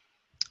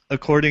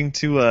 according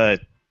to a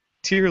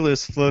tier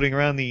list floating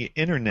around the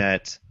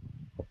internet,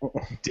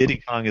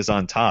 Diddy Kong is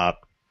on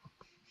top.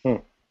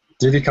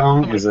 Diddy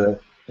Kong is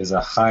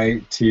a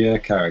high tier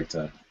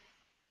character.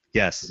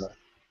 Yes.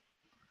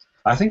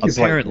 I think he's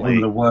like one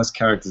of the worst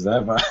characters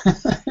ever.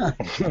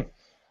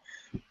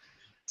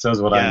 So is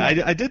what I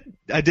know.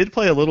 I did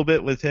play a little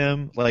bit with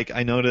him. Like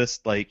I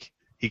noticed like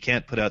he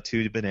can't put out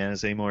 2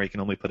 bananas anymore. He can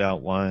only put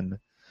out 1.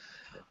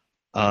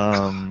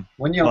 One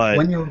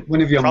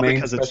of your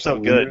main special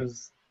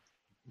moves,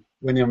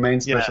 when your main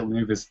special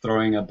move is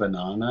throwing a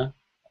banana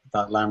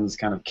that lands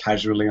kind of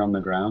casually on the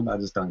ground, I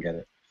just don't get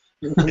it.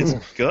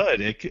 It's good.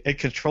 It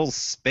controls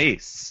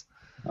space.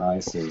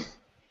 I see.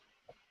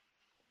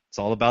 It's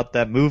all about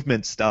that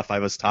movement stuff I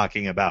was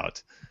talking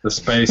about. The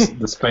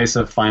space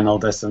of Final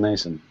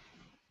Destination.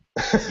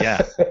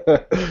 Yeah.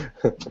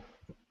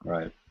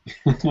 Right.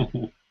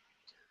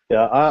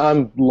 Yeah,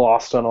 I'm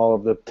lost on all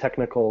of the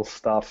technical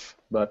stuff,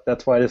 but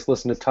that's why I just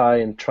listen to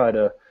Ty and try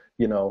to,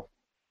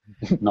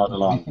 not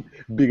along.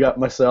 big up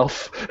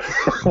myself,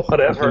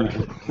 whatever.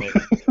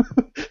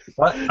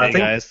 What? Hey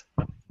guys,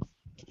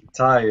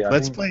 Ty,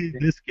 let's play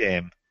this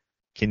game.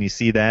 Can you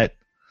see that?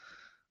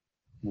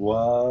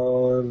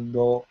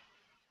 Well,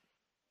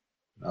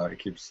 oh, it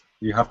keeps.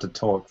 You have to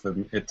talk for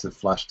it to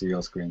flash to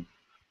your screen.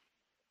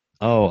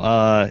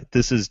 Oh,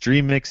 this is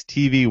DreamMix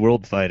TV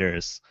World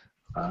Fighters.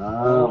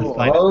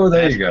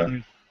 There you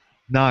go.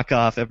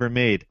 Knockoff ever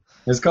made.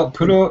 It's got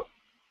Puro.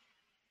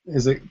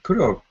 Is it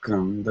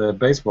Puro-kun, the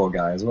baseball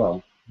guy as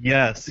well?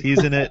 Yes,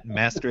 he's in it.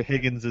 Master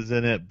Higgins is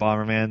in it.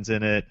 Bomberman's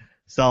in it.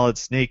 Solid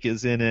Snake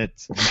is in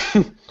it.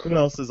 Who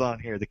else is on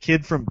here? The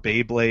kid from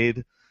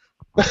Beyblade.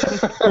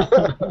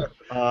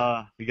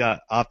 We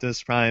got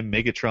Optimus Prime,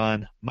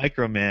 Megatron,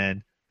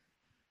 Microman.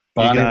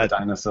 Barney the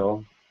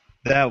dinosaur.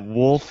 That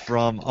wolf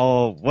from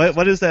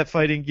what is that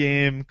fighting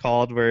game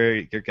called where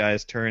your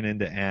guys turn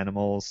into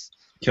animals?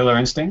 Killer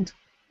Instinct?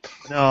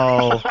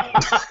 No.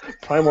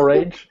 Primal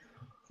Rage?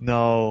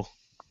 No.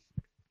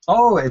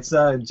 Oh, it's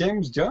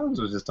James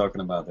Jones was just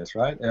talking about this,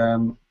 right?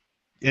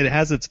 It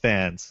has its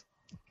fans.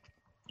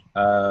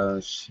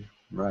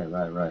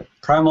 Right.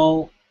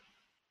 Primal.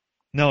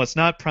 No, it's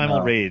not Primal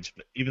Rage,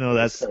 but even though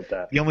that's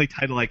the only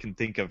title I can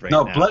think of right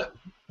now.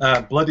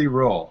 No, Bloody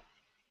Raw.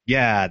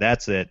 Yeah,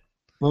 that's it.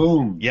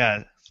 Boom. Yeah,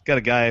 it's got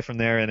a guy from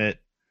there in it.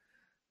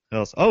 Who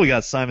else? Oh, we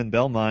got Simon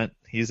Belmont.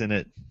 He's in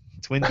it.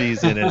 Twin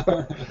Bee's in it.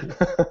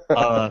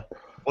 One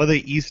of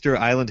the Easter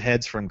Island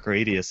heads from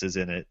Gradius is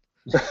in it.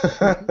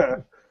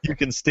 You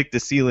can stick to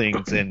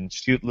ceilings and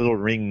shoot little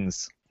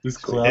rings. This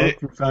Cloud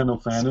from Final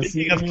Fantasy.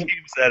 Speaking of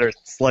games that are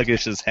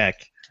sluggish as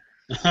heck,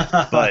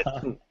 but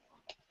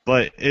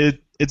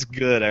it's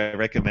good. I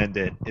recommend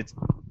it.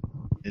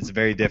 It's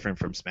very different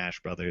from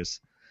Smash Brothers.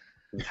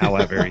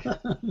 However,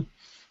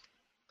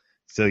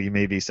 so you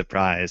may be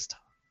surprised.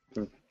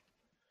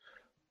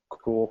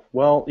 Cool.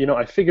 Well,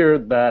 I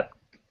figured that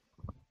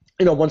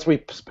once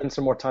we spend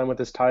some more time with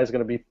this, Ty is going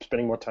to be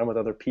spending more time with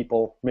other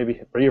people.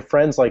 Maybe are your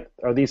friends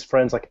are these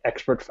friends like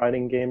expert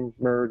fighting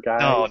gamer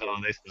guys? No,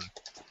 they suck.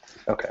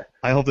 Okay.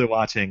 I hope they're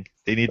watching.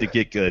 They need to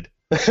get good.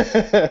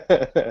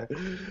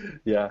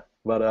 Yeah,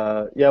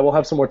 but we'll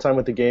have some more time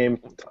with the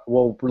game.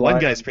 One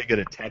guy's pretty good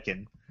at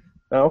Tekken.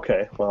 Oh,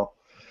 okay, well.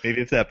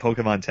 Maybe if that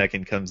Pokemon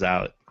Tekken comes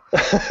out.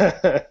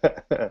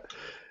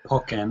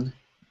 Pokken.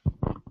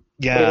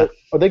 Yeah.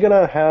 Are they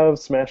gonna have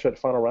Smash at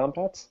Final Round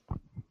Pats?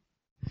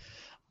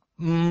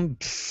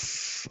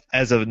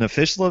 As an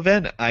official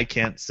event, I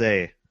can't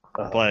say.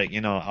 But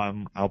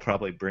I'll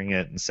probably bring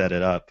it and set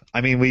it up.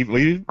 I mean,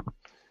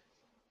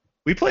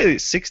 we play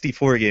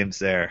 64 games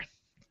there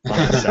on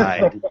the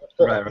side.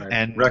 Right.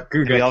 And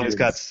Rakuga we always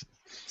Kids. got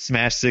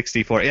Smash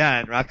 64.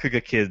 Yeah, and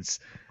Rakuga Kids.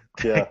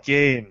 That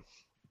game.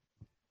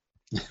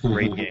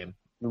 Great game.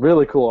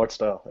 Really cool art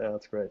style. Yeah,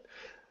 that's great.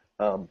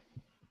 But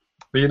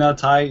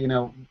Ty,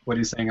 what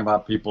he's saying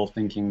about people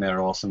thinking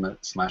they're awesome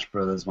at Smash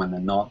Brothers when they're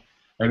not.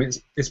 I mean,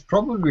 it's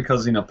probably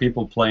because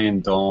people play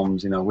in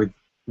dorms,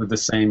 with the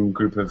same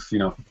group of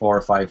 4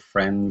 or 5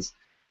 friends,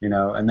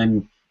 and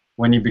then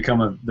when you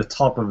become the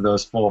top of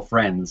those 4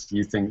 friends,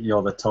 you think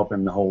you're the top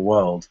in the whole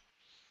world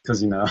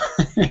because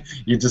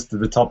you're just at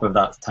the top of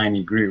that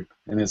tiny group,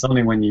 and it's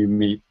only when you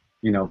meet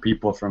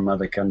people from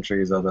other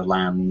countries, other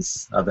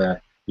lands,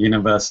 other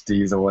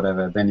universities or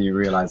whatever, then you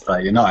realize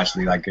that you're not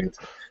actually that good.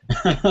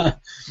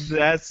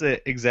 That's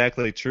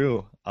exactly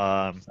true.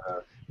 But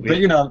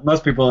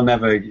most people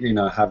never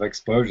have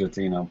exposure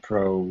to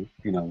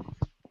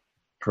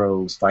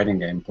pro fighting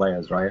game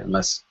players, right?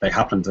 Unless they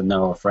happen to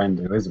know a friend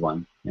who is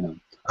one.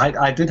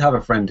 I did have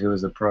a friend who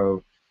was a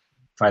pro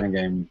fighting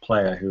game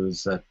player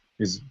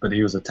but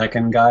he was a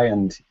Tekken guy,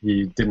 and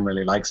he didn't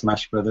really like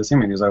Smash Brothers. I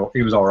mean,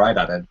 he was all right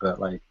at it, but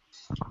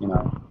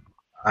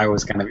I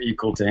was kind of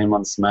equal to him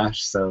on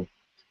Smash. So,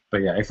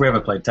 but yeah, if we ever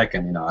played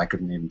Tekken, I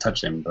couldn't even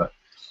touch him. But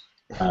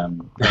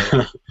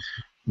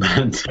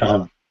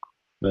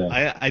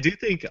yeah. I do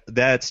think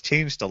that's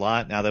changed a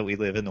lot now that we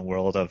live in the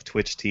world of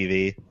Twitch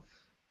TV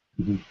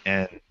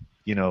and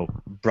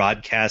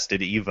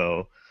broadcasted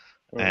Evo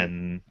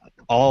and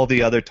all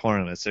the other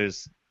tournaments.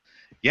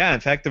 In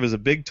fact, there was a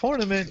big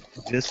tournament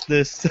just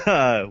this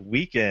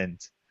weekend.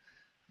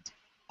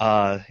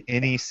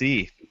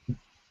 NEC.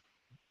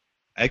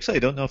 Actually, I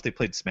don't know if they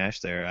played Smash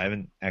there. I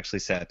haven't actually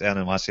sat down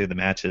and watched any of the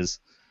matches,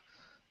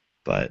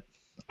 but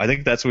I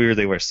think that's where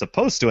they were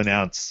supposed to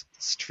announce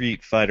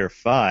Street Fighter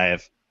V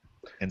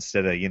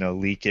instead of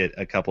leak it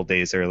a couple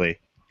days early.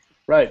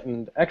 Right,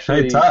 and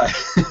actually, hey, Ty.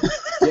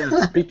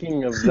 Yeah.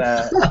 Speaking of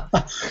that,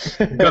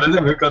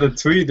 we've got a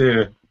tweet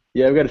here.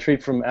 Yeah, we got a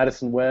tweet from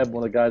Addison Webb,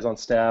 one of the guys on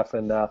staff,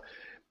 and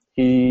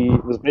he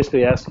was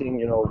basically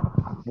asking,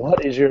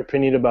 what is your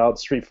opinion about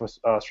Street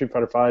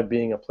Fighter V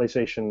being a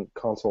PlayStation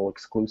console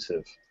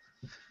exclusive?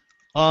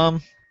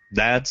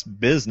 That's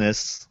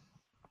business.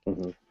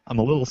 Mm-hmm. I'm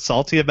a little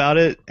salty about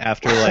it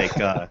after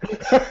Xbox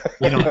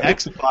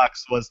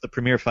was the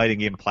premier fighting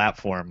game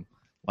platform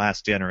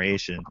last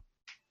generation.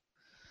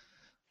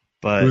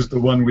 But who's the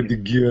one with the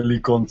girly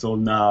console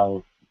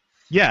now?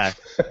 Yeah,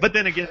 but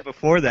then again,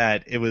 before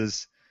that, it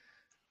was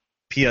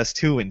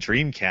PS2 and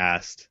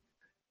Dreamcast,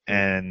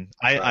 and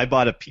I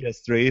bought a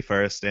PS3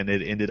 first, and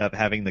it ended up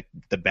having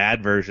the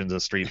bad versions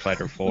of Street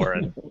Fighter 4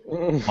 and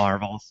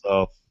Marvel,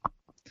 so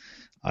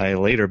I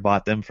later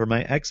bought them for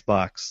my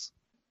Xbox.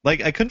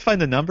 I couldn't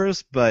find the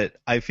numbers, but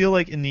I feel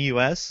like in the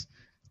US,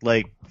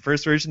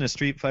 first version of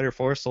Street Fighter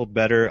 4 sold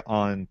better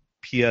on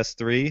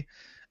PS3,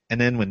 and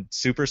then when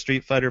Super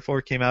Street Fighter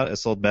 4 came out, it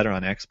sold better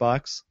on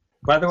Xbox.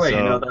 By the way,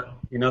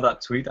 you know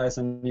that tweet I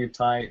sent you,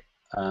 Ty?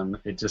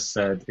 It just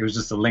said it was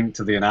just a link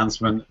to the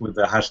announcement with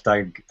the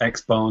hashtag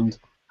Xboned.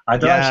 I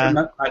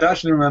don't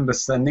actually remember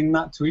sending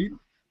that tweet.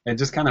 It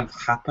just kind of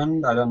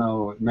happened. I don't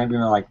know. Maybe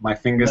my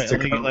fingers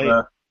took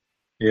over.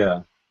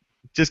 Yeah.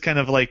 Just kind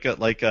of like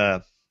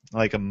a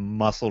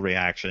muscle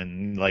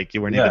reaction.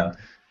 You weren't even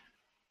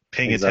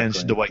paying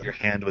attention to what your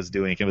hand was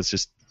doing. It was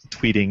just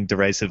tweeting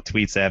derisive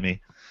tweets at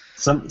me.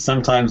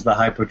 Sometimes the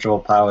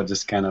Hypertroll power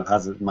just kind of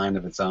has a mind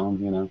of its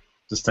own.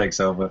 Just takes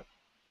over.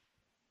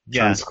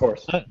 Yeah, of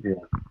course. Yeah.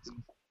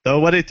 So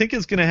what I think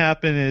is going to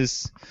happen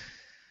is,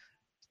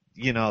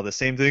 the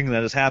same thing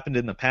that has happened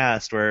in the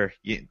past, where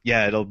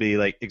it'll be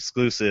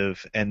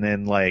exclusive, and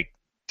then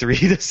 3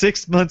 to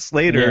 6 months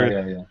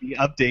later, the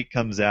update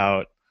comes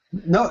out.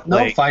 No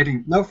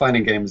fighting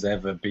game has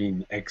ever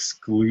been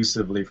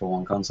exclusively for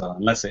one console,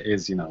 unless it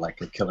is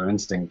a Killer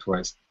Instinct, where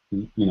it's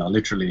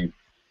literally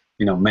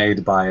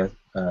made by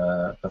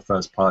a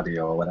first party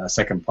or whatever, a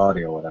second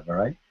party or whatever,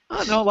 right?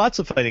 Oh, no, lots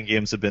of fighting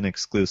games have been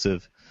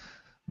exclusive,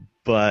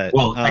 but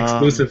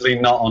exclusively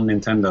not on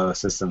Nintendo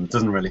systems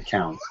doesn't really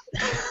count.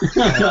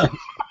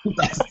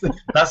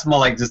 that's more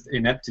like just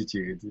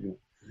ineptitude.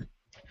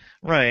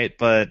 Right,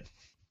 but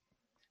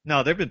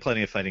no, there've been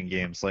plenty of fighting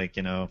games. I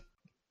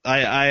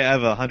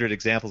have 100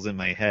 examples in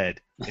my head.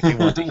 If you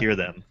want to hear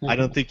them, I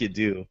don't think you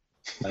do.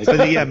 But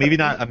maybe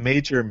not a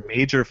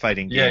major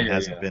fighting game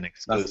hasn't been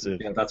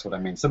exclusive. That's what I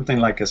mean. Something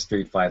like a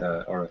Street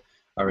Fighter or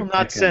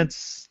not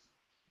since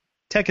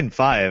Tekken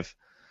 5,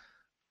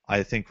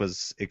 I think,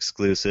 was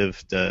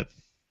exclusive to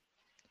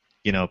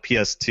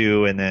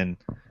PS2 and then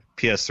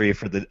PS3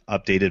 for the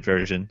updated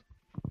version.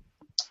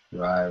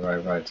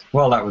 Right.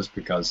 Well, that was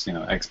because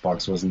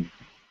Xbox wasn't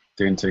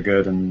doing too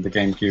good and the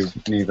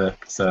GameCube neither.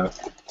 So I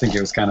think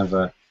it was kind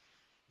of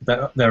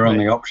their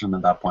only option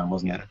at that point,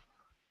 wasn't it?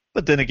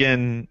 But then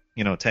again,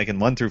 Tekken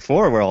 1 through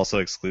 4 were also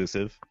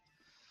exclusive.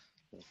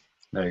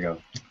 There you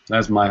go.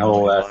 There's my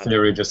whole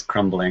theory just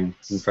crumbling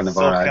in front of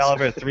our eyes. Soul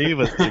Calibur 3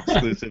 was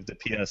exclusive to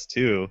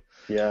PS2.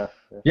 Yeah.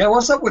 Yeah,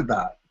 what's up with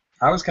that?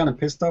 I was kind of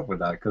pissed off with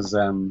that because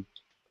Sony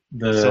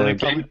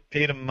probably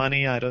paid him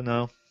money. I don't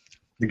know.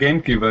 The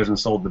GameCube version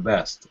sold the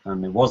best,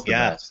 and it was the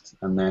best,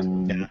 and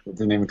then it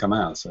didn't even come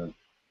out. So.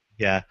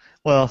 Yeah.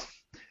 Well,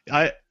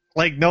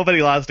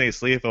 nobody lost any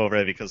sleep over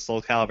it because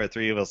Soul Calibur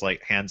 3 was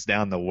hands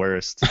down the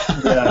worst.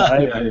 Yeah,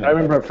 I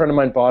remember a friend of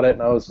mine bought it,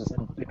 and I was just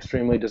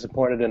extremely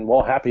disappointed and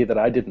happy that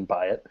I didn't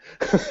buy it.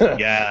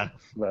 Yeah.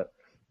 But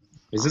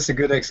Is this a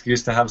good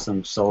excuse to have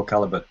some Soul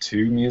Calibur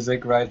 2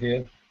 music right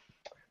here?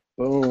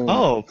 Boom.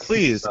 Oh,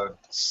 please.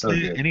 So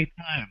good.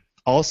 Anytime.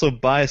 Also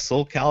buy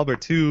Soul Calibur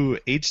 2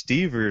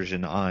 HD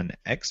version on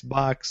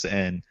Xbox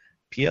and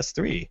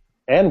PS3.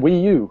 And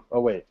Wii U. Oh,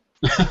 wait.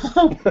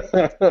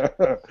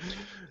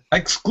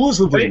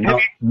 Exclusively,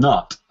 Wait,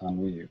 not on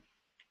Wii U.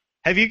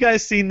 Have you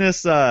guys seen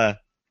this the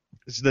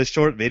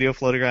short video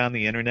floating around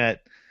the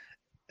internet?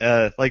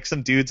 Like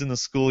some dudes in the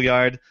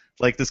schoolyard,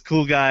 like this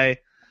cool guy,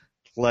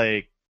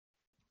 like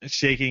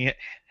shaking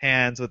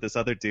hands with this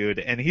other dude,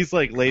 and he's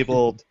like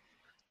labeled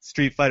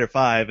Street Fighter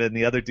V, and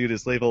the other dude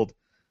is labeled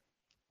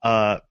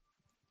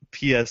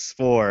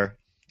PS4,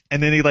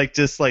 and then he like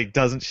just like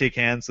doesn't shake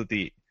hands with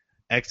the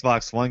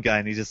Xbox One guy,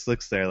 and he just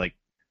looks there like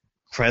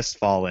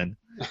crestfallen,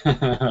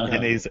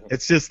 and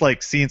it's just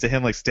like scenes of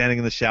him like standing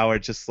in the shower,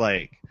 just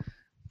like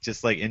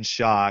in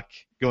shock,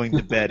 going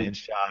to bed in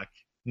shock,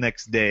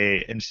 next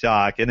day in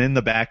shock, and in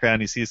the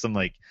background you see some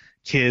like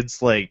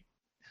kids like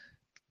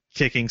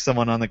kicking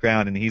someone on the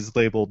ground, and he's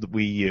labeled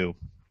Wii U.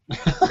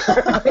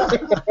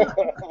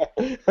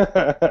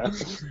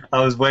 I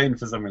was waiting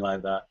for something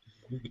like that.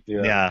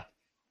 Yeah.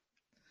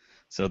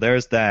 So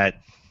there's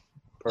that.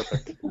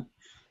 Perfect.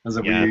 There's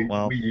a Yeah,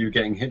 Wii U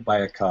getting hit by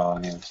a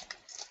car. Yeah.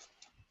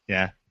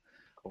 Yeah.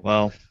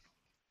 Well,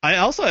 I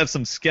also have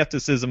some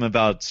skepticism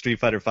about Street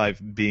Fighter V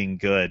being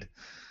good,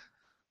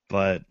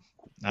 but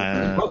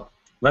Well,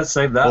 let's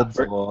save that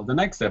for the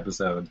next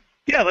episode.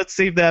 yeah, let's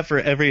save that for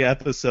every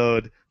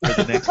episode for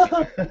the next.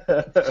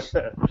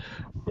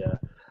 Yeah.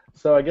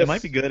 So I guess It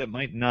might be good, it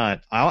might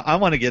not. I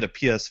want to get a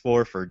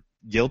PS4 for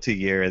Guilty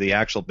Gear, the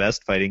actual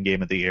best fighting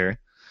game of the year.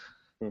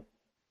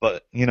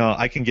 But you know,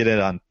 I can get it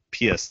on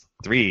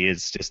PS3.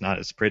 It's just not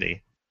as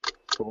pretty.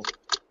 Cool.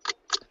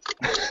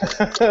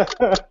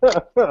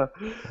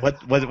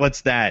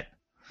 What's that?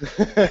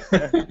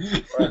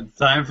 It's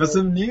time for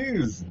some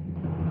news.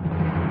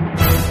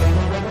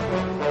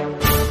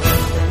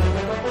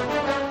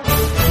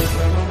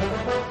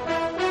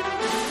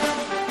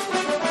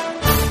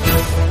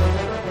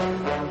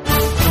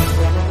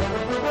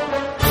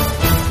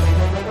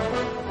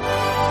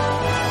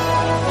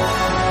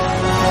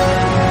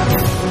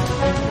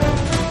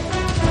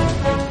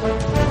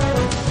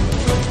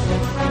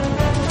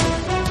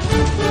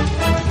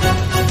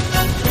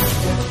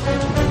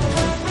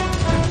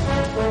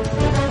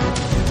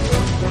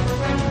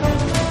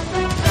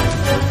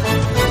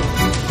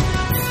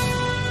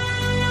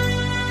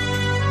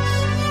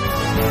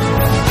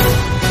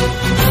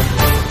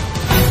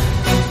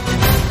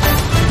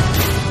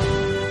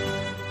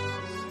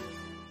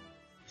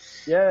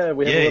 Yeah,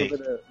 we have Yay. a little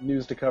bit of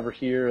news to cover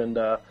here, and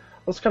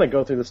let's kind of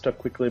go through this stuff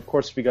quickly. Of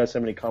course, if you guys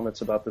have any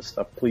comments about this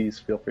stuff, please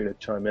feel free to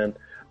chime in.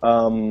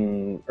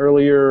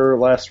 Earlier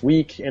last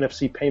week,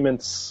 NFC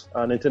payments,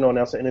 Nintendo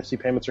announced that NFC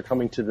payments are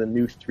coming to the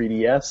new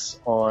 3DS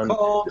on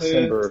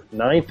December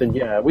 9th, and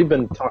yeah, we've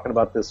been talking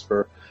about this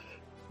for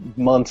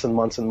months and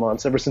months and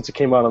months. Ever since it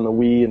came out on the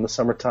Wii in the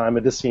summertime,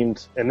 it just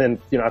seemed, and then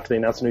after they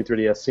announced the new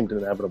 3DS, it seemed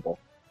inevitable.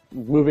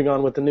 Moving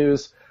on with the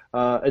news.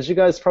 As you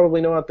guys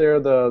probably know out there,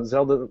 the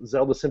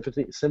Zelda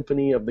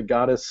Symphony of the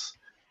Goddess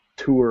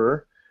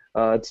tour,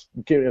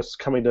 it's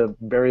coming to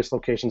various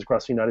locations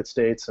across the United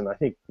States and I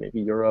think maybe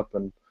Europe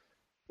and,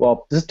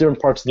 well, just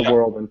different parts of the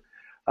world. And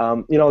I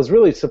was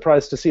really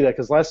surprised to see that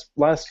because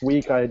last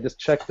week I just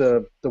checked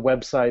the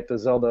website, the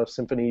Zelda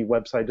Symphony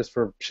website, just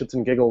for shits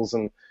and giggles,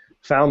 and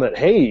found that,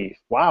 hey,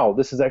 wow,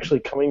 this is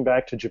actually coming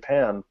back to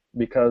Japan,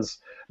 because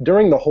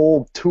during the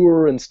whole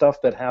tour and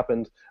stuff that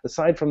happened,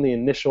 aside from the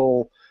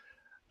initial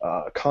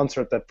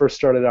concert that first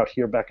started out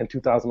here back in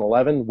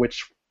 2011,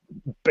 which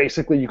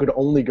basically you could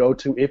only go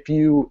to if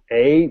you,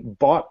 A,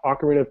 bought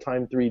Ocarina of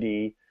Time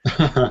 3D,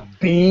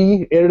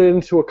 B, entered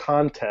into a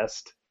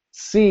contest,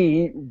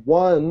 C,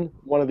 won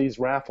one of these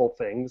raffle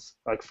things,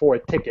 like for a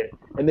ticket,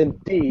 and then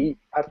D,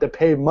 have to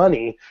pay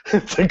money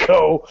to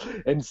go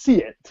and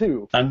see it,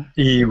 too. And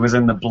he was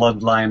in the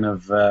bloodline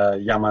of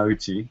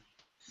Yamauchi.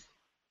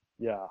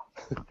 Yeah.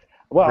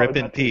 Well, Rip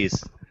in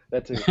peace.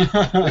 That too.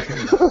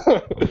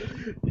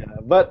 Yeah,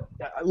 but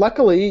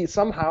luckily,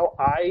 somehow,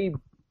 I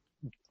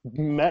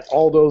met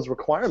all those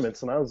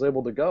requirements, and I was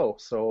able to go.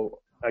 So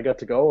I got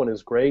to go, and it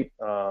was great.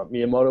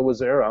 Miyamoto was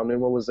there,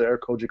 Aonuma was there,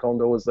 Koji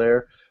Kondo was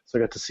there. So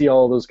I got to see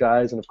all of those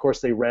guys, and of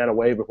course they ran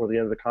away before the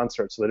end of the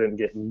concert, so they didn't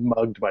get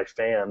mugged by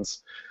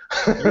fans.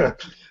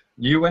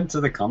 You went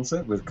to the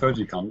concert with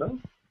Koji Kondo?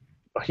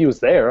 He was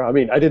there. I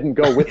mean, I didn't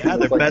go with him. Yeah,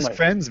 they're It was best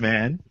friends,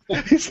 man.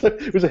 he was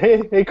like,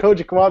 hey,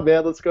 Koji, come on,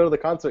 man, let's go to the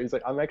concert. He's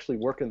like, I'm actually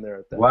working there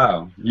at that.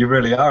 Wow, you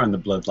really are in the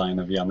bloodline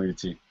of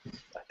Yamauchi.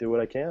 I do what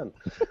I can.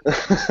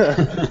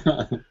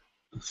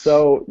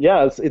 So,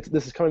 yeah,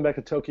 this is coming back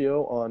to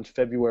Tokyo on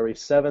February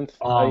 7th.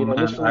 Oh,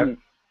 man,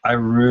 I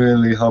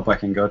really hope I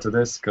can go to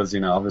this, because,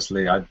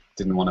 obviously I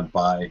didn't want to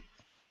buy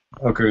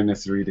Ocarina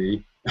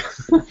 3D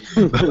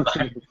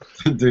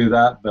to do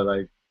that, but,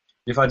 like,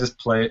 if I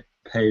just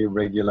pay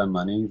regular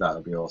money, that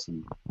would be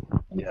awesome.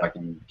 And if I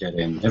can get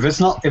in. If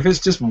it's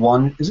just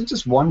one, is it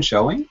just one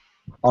showing?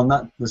 on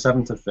that the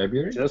 7th of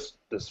February? Just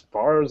as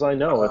far as I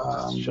know,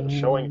 it's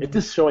showing. It's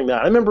just showing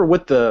that. I remember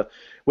with the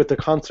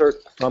concert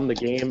from the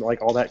game,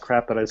 like all that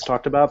crap that I just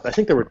talked about. I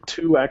think there were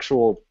 2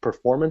 actual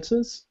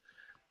performances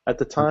at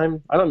the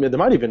time. I don't know. They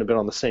might even have been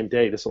on the same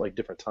day, just at like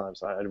different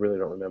times. I really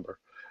don't remember.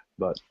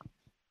 But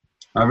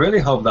I really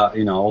hope that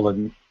all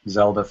the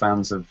Zelda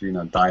fans have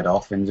died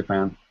off in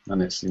Japan,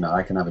 and it's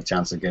I can have a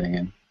chance of getting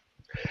in.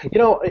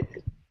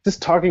 Just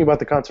talking about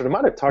the concert, I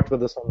might have talked about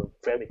this on the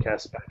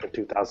Famicast back in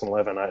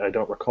 2011. I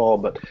don't recall,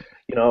 but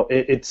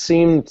it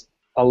seemed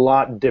a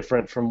lot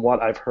different from what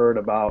I've heard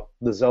about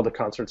the Zelda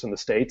concerts in the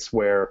States,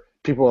 where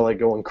people are like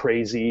going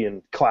crazy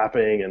and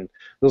clapping, and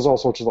there's all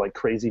sorts of like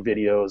crazy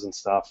videos and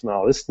stuff.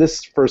 No,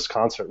 this first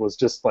concert was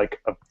just like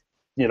a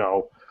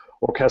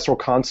orchestral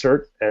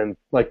concert, and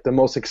like the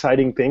most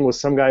exciting thing was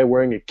some guy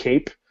wearing a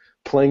cape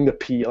playing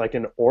like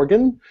an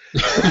organ.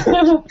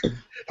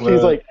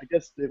 He's like, I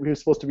guess he was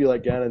supposed to be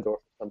like Ganondorf or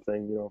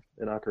something,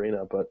 in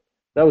Ocarina, but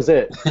that was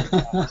it.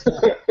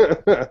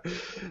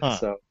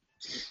 So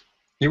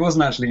he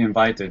wasn't actually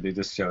invited; he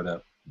just showed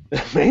up.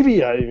 Maybe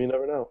you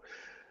never know.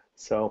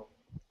 So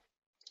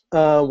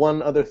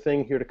one other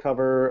thing here to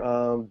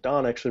cover.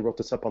 Don actually wrote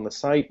this up on the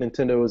site.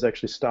 Nintendo is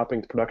actually stopping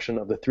the production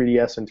of the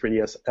 3DS and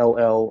 3DS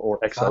LL or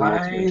XL.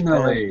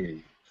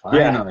 Finally.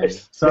 Yeah,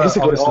 so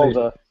basically all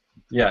the.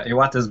 Yeah,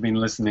 Iwata's been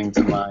listening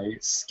to my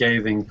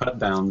scathing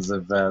put-downs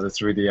of the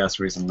 3DS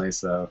recently,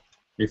 so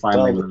he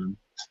finally learned.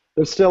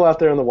 They're still out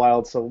there in the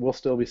wild, so we'll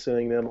still be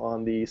seeing them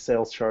on the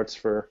sales charts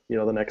for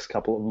the next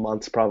couple of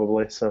months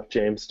probably. So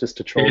James, just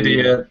to troll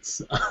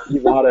idiots.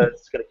 Iwata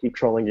is going to keep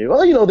trolling you.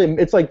 Well,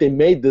 it's like they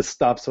made this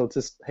stuff, so it's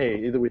just,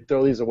 hey, either we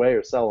throw these away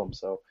or sell them.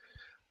 So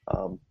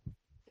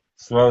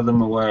throw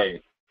them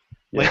away.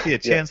 Might be a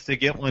chance to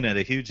get one at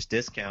a huge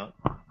discount.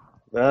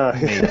 Well,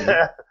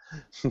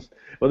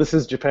 this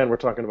is Japan we're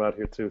talking about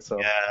here too, so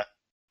yeah.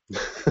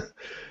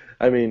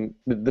 I mean,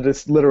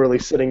 it's literally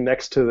sitting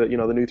next to the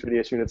the new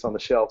 3DS units on the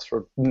shelves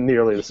for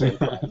nearly the same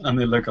price. And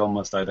they look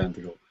almost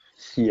identical.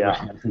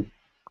 Yeah.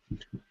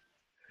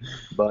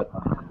 But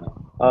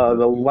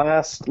the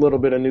last little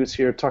bit of news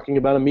here, talking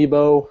about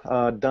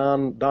Amiibo,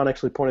 Don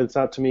actually pointed this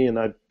out to me, and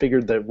I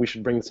figured that we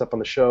should bring this up on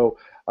the show.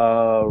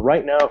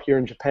 Right now here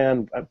in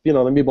Japan, the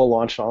Amiibo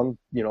launched on,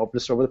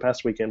 just over the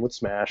past weekend with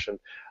Smash, and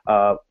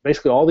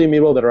basically all the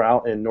Amiibo that are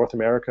out in North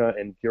America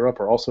and Europe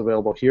are also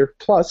available here,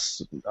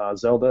 plus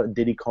Zelda,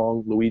 Diddy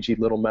Kong, Luigi,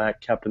 Little Mac,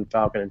 Captain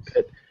Falcon, and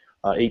Pit,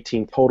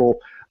 18 total.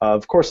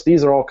 Of course,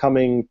 these are all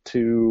coming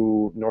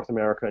to North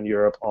America and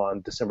Europe on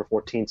December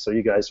 14th, so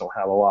you guys don't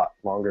have a lot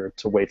longer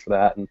to wait for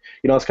that. And,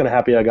 I was kind of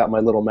happy I got my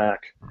Little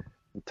Mac.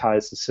 And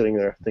Ty's is sitting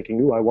there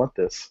thinking, ooh, I want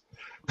this.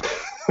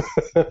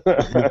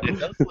 It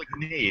does look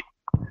neat.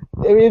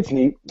 I mean, it's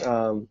neat.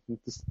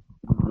 Just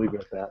leave it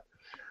at that.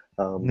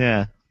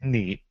 Yeah,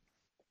 neat.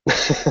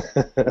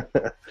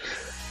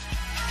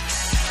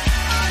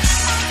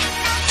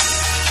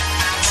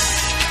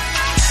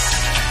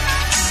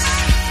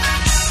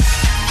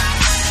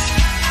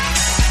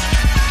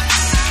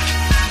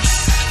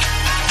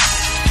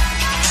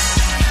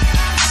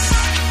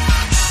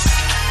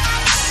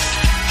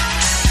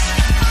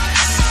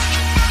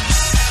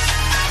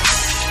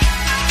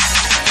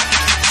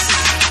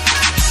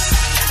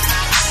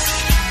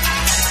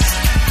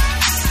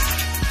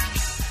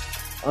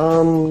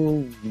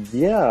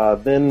 Yeah,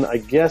 then I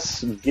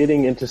guess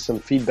getting into some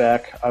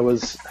feedback, I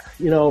was,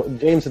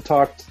 James had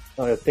talked,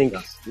 I think,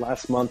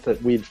 last month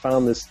that we'd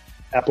found this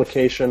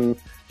application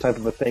type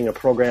of a thing, a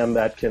program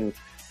that can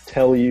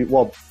tell you,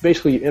 well,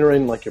 basically you enter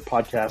in like your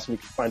podcast and you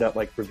can find out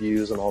like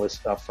reviews and all this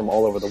stuff from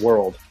all over the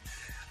world.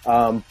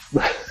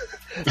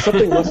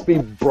 Something must be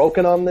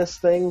broken on this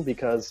thing,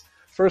 because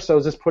first I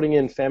was just putting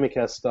in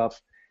Famicast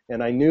stuff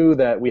and I knew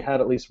that we had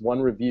at least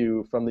one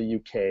review from the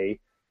UK,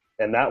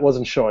 and that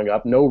wasn't showing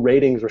up. No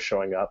ratings were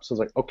showing up. So I was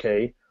like,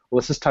 okay, well,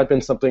 let's just type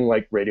in something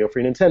like Radio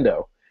Free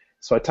Nintendo.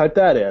 So I typed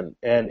that in,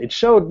 and it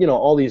showed,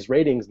 all these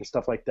ratings and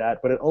stuff like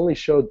that, but it only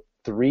showed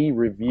 3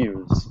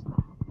 reviews.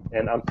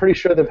 And I'm pretty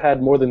sure they've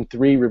had more than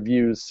 3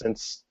 reviews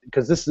since,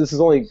 because this is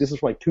from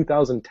like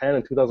 2010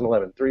 and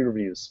 2011, 3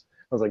 reviews.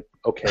 I was like,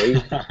 okay,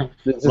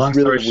 this is long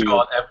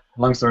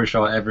story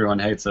short, everyone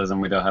hates us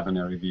and we don't have any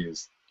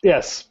reviews.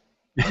 Yes.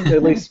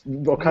 At least,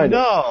 well, kind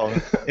of.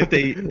 No, if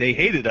they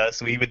hated us,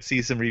 we would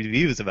see some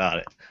reviews about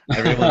it.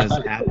 Everyone is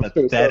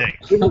apathetic.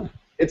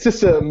 It's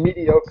just a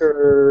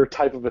mediocre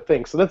type of a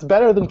thing, so that's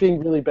better than being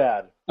really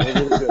bad.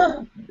 Really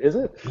good. Is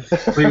it?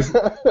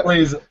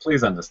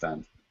 Please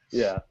understand.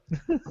 Yeah.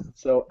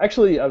 So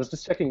actually, I was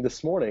just checking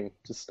this morning,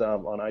 just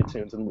on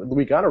iTunes, and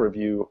we got a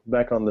review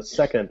back on the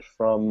 2nd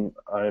from,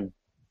 I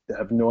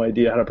have no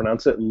idea how to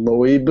pronounce it,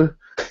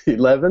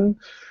 Loib11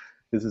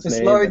 is his name.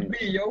 It's Loib B,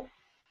 yo.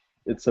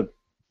 It's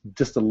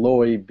just a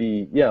Loy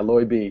B. Yeah,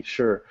 Loy B,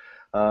 sure.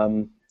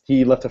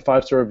 He left a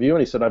 5-star review,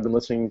 and he said, I've been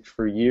listening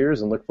for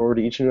years and look forward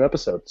to each new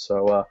episode.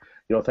 So,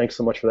 thanks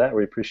so much for that.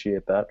 We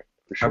appreciate that.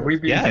 For sure. Have we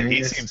been doing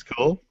he this? Seems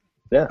cool.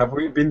 Yeah. Have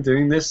we been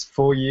doing this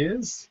 4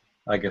 years?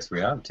 I guess we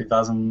have.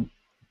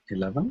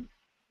 2011?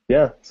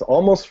 Yeah, it's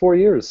almost 4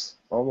 years.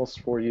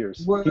 almost 4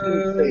 years. What? He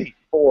didn't say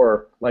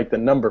 4 like the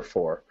number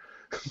 4.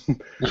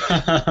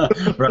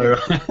 Right.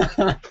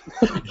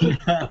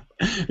 Yeah.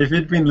 If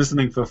you'd been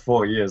listening for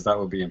 4 years, that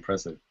would be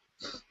impressive.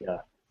 Yeah.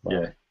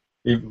 Yeah.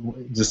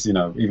 Just,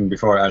 even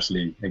before it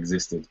actually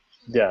existed.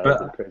 Yeah, But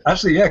that's crazy.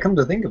 actually, yeah, come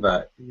to think of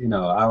it,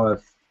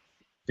 our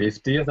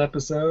 50th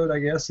episode, I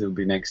guess, it'll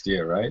be next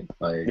year, right?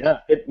 Yeah,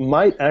 it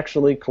might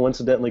actually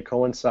coincidentally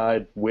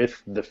coincide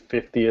with the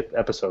 50th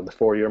episode, the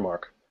 4-year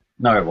mark.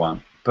 No, it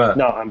won't. But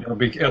No, it'll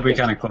be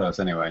kind of close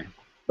anyway.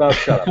 Oh,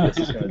 shut up.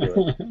 This is going to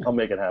do it. I'll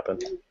make it happen.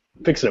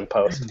 Fix it in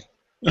post.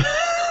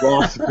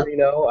 Ross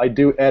Greeno, I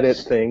do edit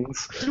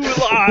things. Do it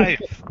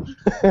live!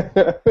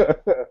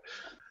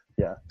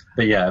 Yeah.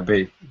 But yeah, it'd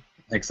be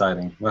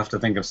exciting. We'll have to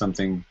think of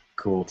something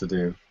cool to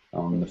do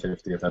on the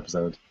 50th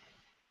episode.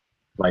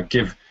 Like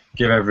give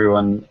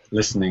everyone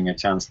listening a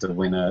chance to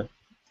win a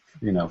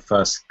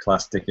first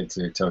class ticket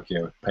to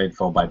Tokyo, paid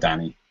for by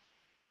Danny.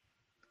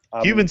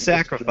 Human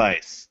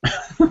sacrifice.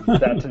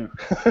 That too.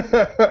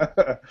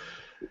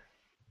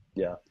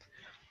 Yeah,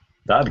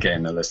 That'd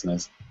gain the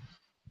listeners.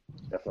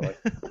 definitely.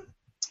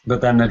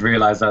 But then they'd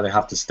realize that they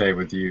have to stay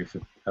with you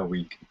for a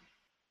week.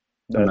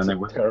 And That's then a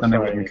they terrifying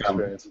wouldn't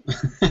come. experience.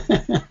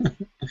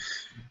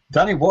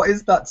 Danny, what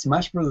is that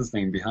Smash Brothers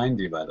thing behind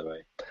you, by the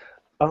way?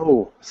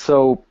 Oh,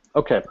 so,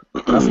 okay.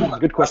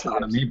 Good question.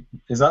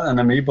 Is that an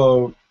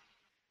amiibo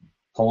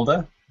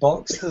holder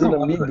box? This is an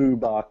amiibo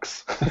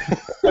box.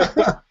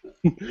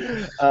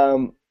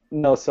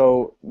 No,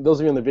 so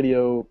those of you in the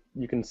video,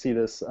 you can see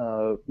this.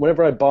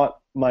 Whenever I bought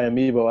my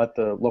amiibo at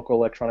the local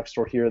electronics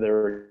store here, they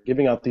were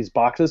giving out these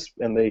boxes,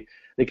 and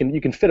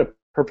you can fit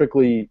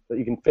perfectly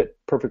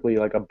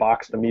like a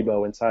boxed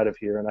amiibo inside of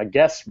here. And I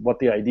guess what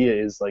the idea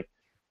is, like,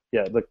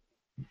 yeah, look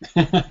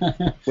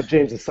what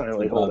James is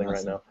silently holding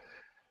right now.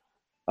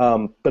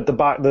 But the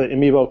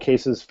amiibo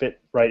cases fit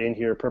right in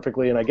here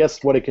perfectly, and I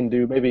guess what it can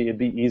do, maybe it'd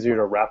be easier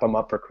to wrap them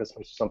up for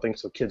Christmas or something,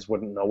 so kids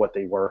wouldn't know what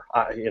they were.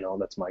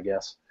 That's my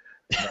guess,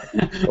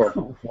 or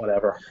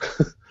whatever.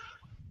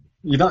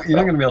 You're not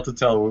going to be able to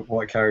tell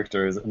what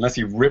character is unless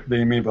you rip the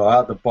amiibo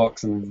out of the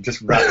box and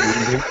just wrap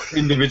the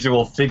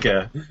individual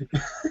figure.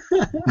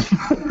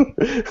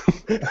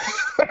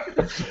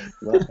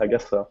 Well, I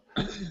guess so.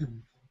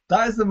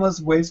 That is the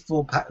most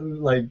wasteful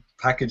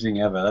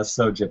packaging ever. That's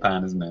so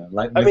Japan, isn't it?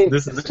 Like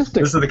this is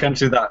the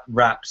country that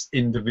wraps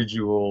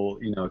individual,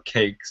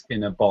 cakes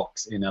in a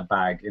box, in a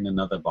bag, in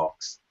another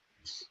box.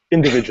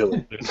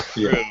 Individually.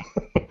 Yeah.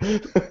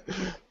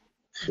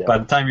 Yeah. By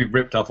the time you've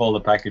ripped off all the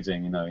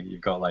packaging,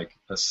 you've got like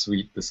a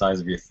sweet the size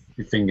of your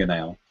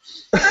fingernail.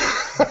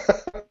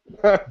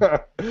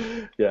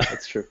 Yeah,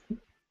 that's true.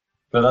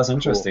 But that's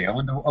interesting.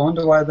 Cool. I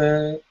wonder why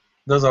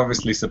those are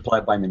obviously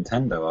supplied by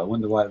Nintendo. I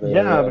wonder why they're...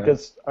 Yeah,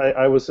 because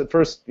I was at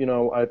first,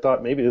 I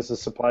thought maybe this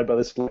is supplied by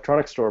this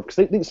electronics store, because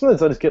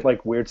sometimes I just get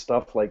like weird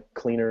stuff like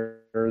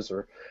cleaners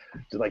or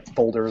like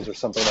folders or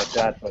something like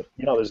that, but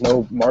there's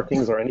no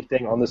markings or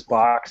anything on this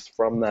box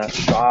from that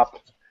shop,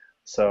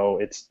 so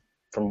it's,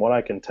 from what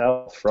I can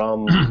tell,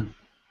 from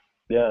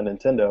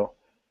Nintendo.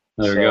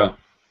 There we go.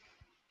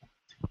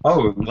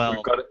 Oh,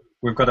 well,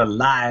 we've got a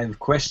live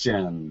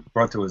question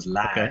brought to us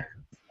live.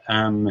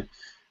 Okay.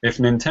 If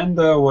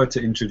Nintendo were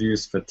to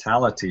introduce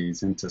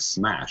fatalities into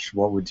Smash,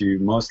 what would you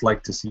most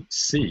like to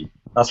see?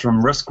 That's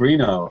from Russ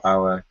Greeno,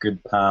 our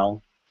good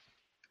pal,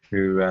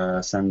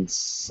 who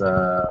sends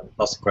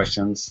lots of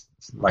questions,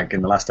 like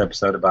in the last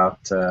episode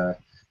about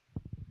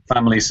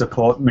family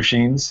support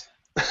machines.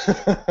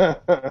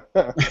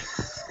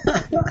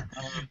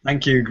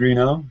 Thank you,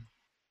 Greeno.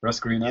 Russ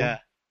Greeno. Yeah.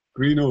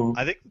 Greeno.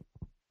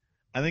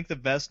 I think the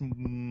best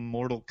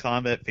Mortal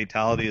Kombat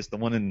fatality is the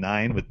one in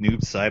 9 with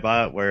Noob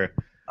Saibot, where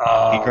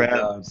he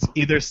grabs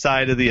either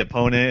side of the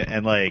opponent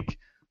and like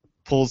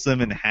pulls them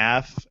in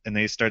half, and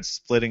they start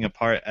splitting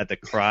apart at the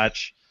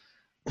crotch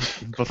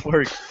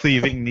before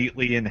cleaving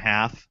neatly in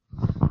half.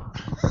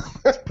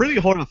 It's pretty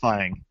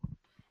horrifying.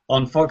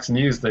 On Fox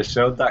News, they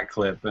showed that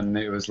clip, and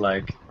it was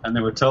like, and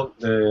they were told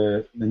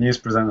the news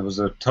presenter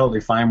was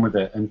totally fine with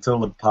it until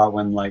the part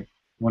when like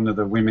one of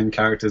the women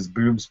characters'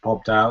 boobs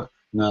popped out,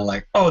 and they're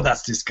like, "Oh,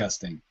 that's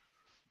disgusting."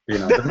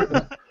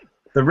 The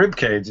rib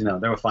cage,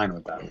 they were fine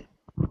with that.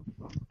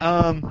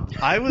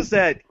 I was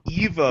at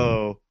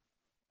EVO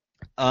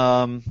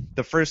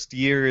the first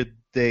year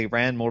they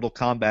ran Mortal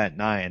Kombat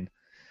 9,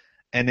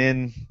 and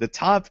in the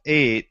top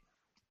 8,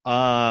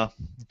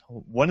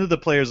 one of the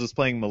players was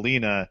playing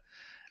Melina.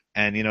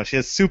 And, she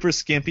has super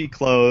skimpy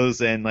clothes,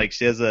 and, like,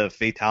 she has a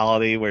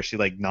fatality where she,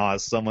 like,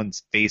 gnaws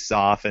someone's face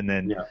off and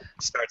then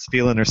starts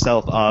feeling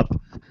herself up.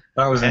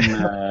 That was in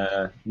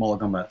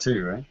Mortal Kombat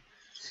 2, right?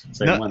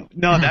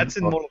 No, that's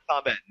in Mortal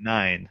Kombat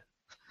 9.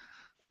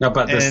 No,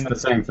 but the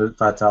same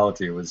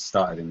fatality was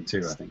started in 2,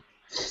 I think.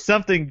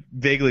 Something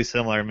vaguely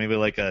similar, maybe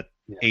like a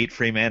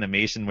 8-frame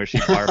animation where she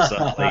carves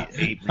up, like,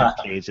 8 rib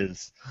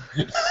cages.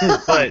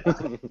 But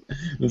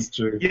it's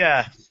true.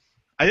 Yeah.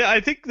 I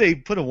think they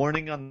put a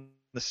warning on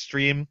the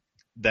stream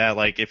that,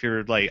 like, if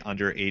you're like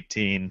under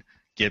 18,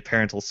 get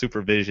parental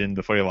supervision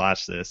before you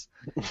watch this.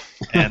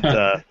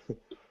 And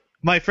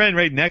my friend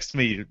right next to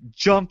me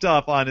jumped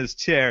up on his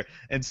chair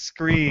and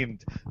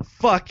screamed,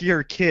 "Fuck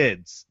your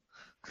kids!"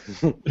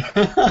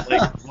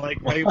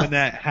 like right when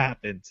that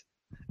happened,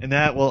 and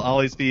that will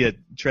always be a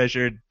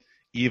treasured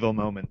Evo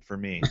moment for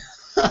me.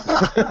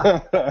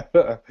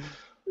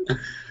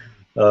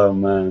 Oh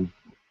man,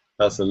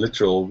 that's a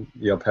literal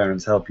your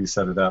parents help you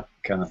set it up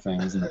kind of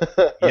thing, isn't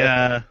it?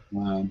 Yeah,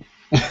 Man.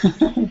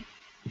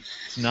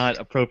 it's not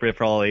appropriate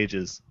for all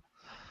ages.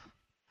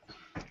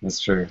 That's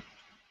true.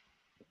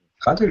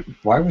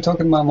 Why are we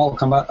talking about Mortal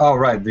Kombat? Oh,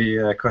 right,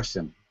 the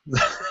question.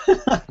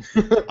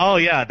 Oh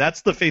yeah,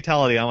 that's the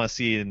fatality I want to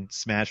see in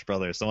Smash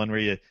Brothers. The one where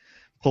you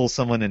pull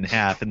someone in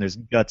half and there's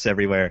guts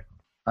everywhere.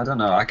 I don't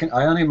know. I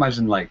only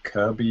imagine like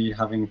Kirby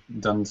having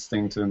done this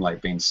thing to him,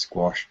 like being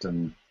squashed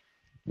and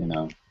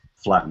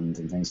flattened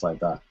and things like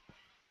that.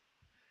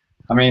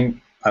 I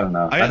mean, I don't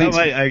know.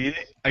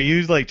 Are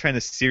you like trying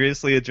to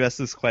seriously address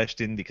this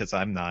question? Because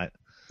I'm not.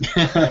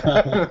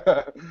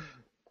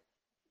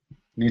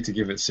 Need to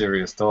give it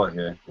serious thought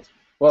here.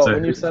 Well,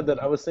 when you said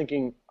that, I was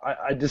thinking,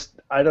 I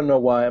don't know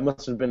why. It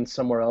must have been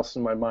somewhere else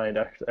in my mind.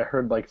 I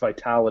heard like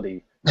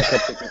vitality. I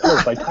kept thinking,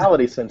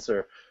 vitality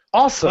sensor.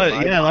 Awesome.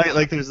 But, yeah,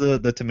 like there's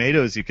the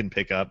tomatoes you can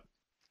pick up.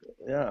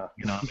 Yeah.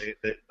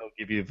 They'll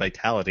give you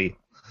vitality.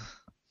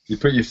 You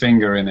put your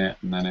finger in it,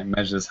 and then it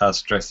measures how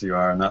stressed you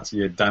are, and that's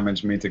your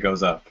damage meter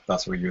goes up.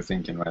 That's what you're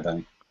thinking, right,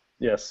 Danny?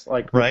 Yes,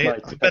 like right.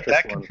 I bet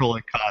that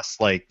controller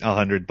costs like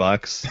 $100.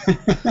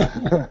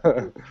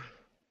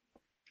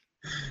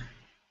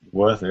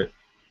 Worth it.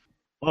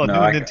 Well,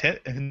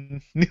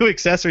 new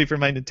accessory for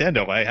my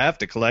Nintendo. I have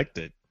to collect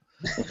it.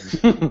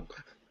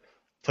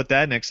 Put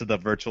that next to the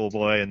Virtual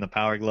Boy and the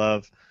Power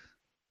Glove.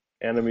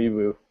 And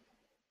Amiibo.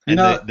 And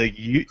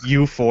the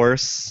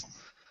U-Force.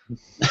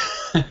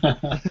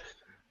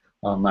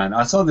 Oh, man.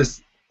 I saw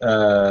this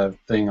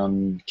thing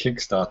on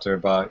Kickstarter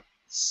about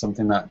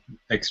something that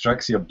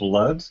extracts your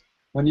blood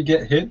when you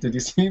get hit. Did you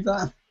see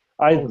that?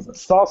 I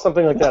saw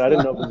something like that. I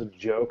didn't know if it was a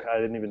joke. I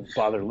didn't even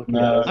bother looking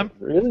at it. I'm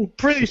really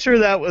pretty sure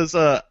that was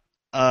a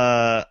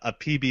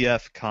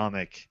PBF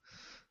comic,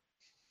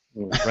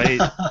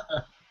 right?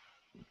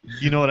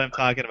 You know what I'm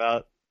talking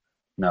about?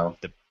 No.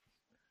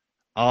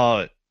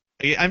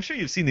 I'm sure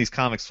you've seen these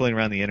comics floating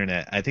around the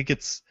internet. I think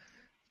it's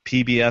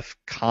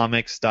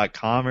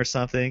pbfcomics.com or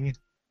something.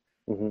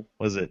 Mm-hmm.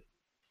 Was it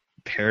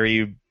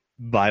Perry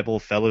Bible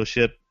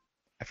Fellowship?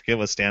 I forget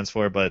what it stands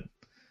for, but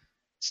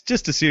it's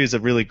just a series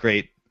of really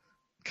great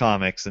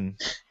comics,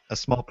 and a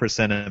small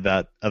percent of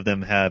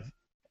them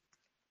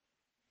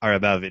are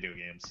about video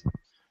games.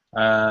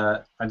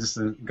 I just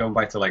going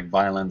back to like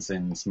violence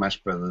in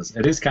Smash Brothers.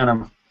 It is kind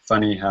of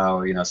funny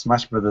how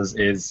Smash Brothers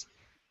is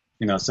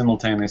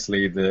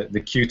simultaneously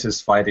the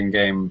cutest fighting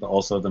game, but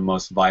also the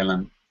most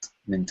violent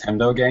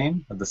Nintendo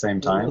game at the same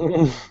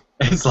time.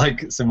 It's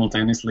like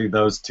simultaneously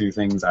those two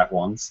things at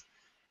once,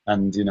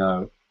 and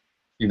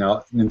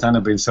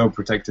Nintendo being so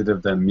protective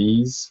of their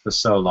Miis for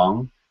so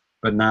long.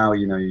 But now,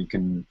 you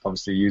can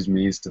obviously use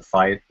Miis to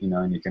fight,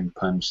 and you can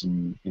punch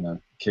and,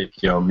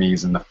 kick your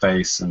Miis in the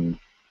face and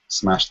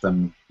smash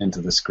them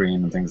into the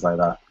screen and things like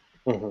that.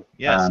 Mm-hmm.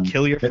 Yes,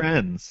 kill your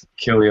friends.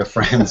 Kill your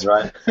friends,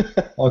 right?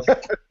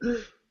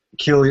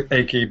 Kill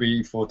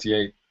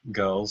AKB48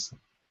 girls.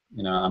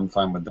 I'm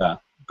fine with that.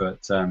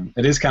 But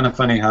it is kind of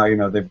funny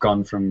how, they've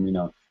gone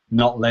from,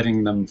 not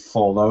letting them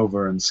fall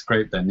over and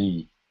scrape their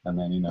knee. And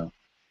then,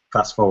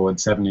 fast forward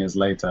 7 years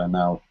later, and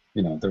now,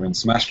 they're in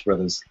Smash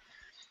Brothers.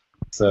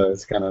 So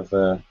it's kind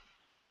of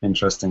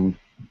interesting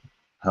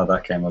how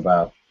that came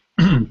about.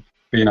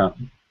 But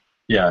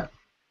yeah.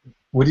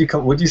 Would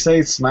you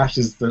say Smash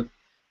is the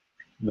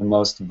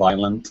most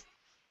violent,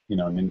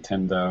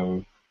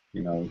 Nintendo,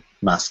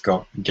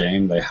 mascot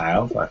game they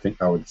have? I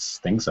would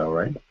think so,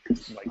 right?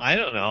 I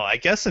don't know. I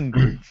guess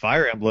in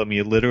Fire Emblem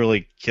you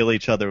literally kill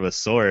each other with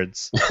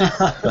swords.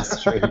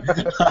 That's true.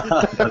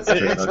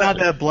 It's not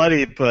that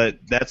bloody, but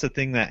that's a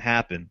thing that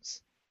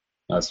happens.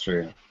 That's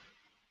true.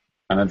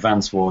 And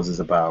Advance Wars is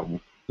about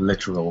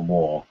literal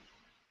war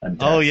and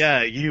death. Oh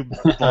yeah, you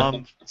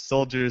bomb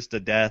soldiers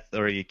to death,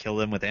 or you kill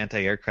them with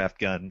anti-aircraft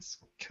guns,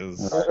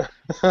 because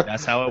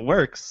that's how it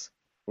works.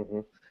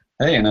 Mm-hmm.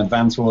 Hey, and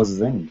Advance Wars is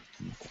in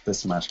the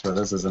Smash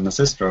Brothers as an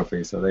assist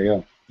trophy, so there you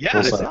go. Yeah,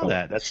 I saw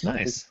that. That's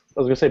nice.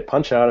 I was gonna say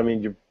Punch Out. I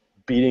mean, you're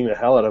beating the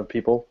hell out of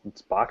people.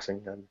 It's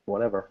boxing and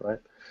whatever, right?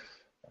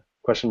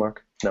 Question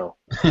mark? No.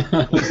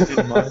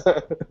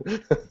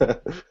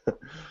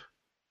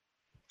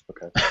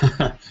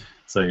 Okay.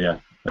 So yeah,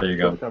 there you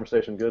go. Good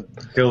conversation, good.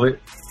 Kill it.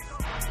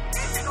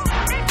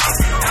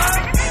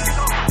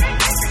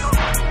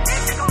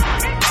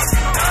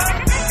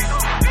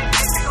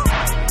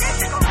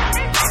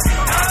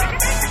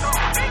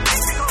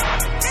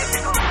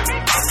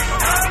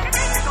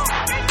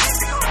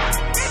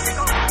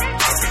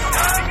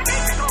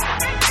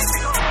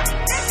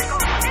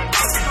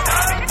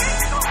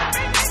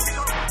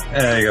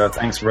 There you go.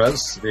 Thanks,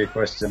 Russ, for your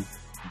question.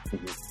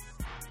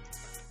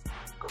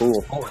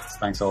 Cool.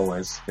 Thanks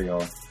always for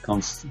your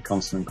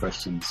constant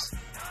questions.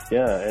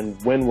 Yeah, and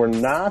when we're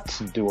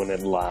not doing it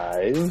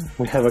live,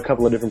 we have a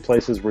couple of different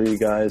places where you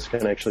guys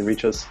can actually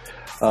reach us.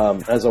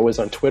 As always,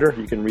 on Twitter,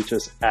 you can reach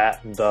us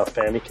at the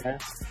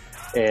Famicast.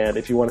 And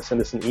if you want to send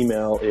us an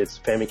email, it's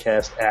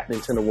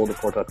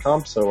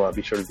famicast@nintendoworldreport.com. So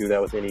be sure to do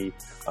that with any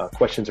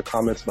questions or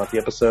comments about the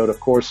episode. Of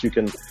course, you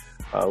can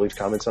leave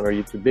comments on our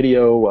YouTube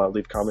video,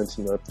 leave comments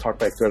in the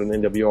Talkback thread on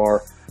NWR.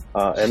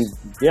 And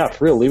yeah,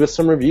 for real, leave us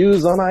some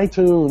reviews on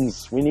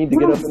iTunes. We need to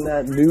get up in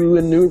that new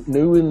and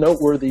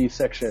noteworthy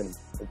section.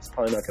 It's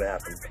probably not going to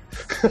happen.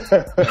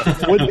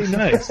 It would be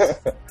nice.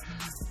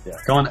 Yeah.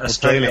 Go on,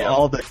 Australia.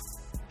 All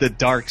the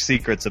dark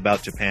secrets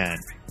about Japan.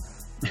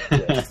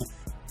 Yeah.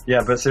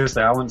 Yeah, but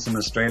seriously, I want some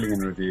Australian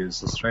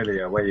reviews.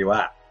 Australia, where you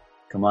at?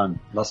 Come on,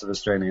 lots of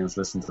Australians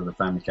listen to the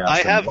Famicast.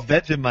 I have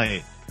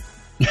Vegemite.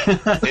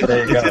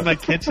 There you It's go. in my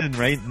kitchen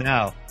right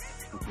now.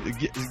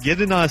 Get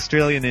an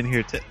Australian in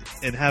here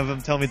and have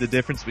them tell me the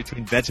difference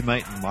between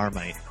Vegemite and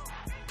Marmite.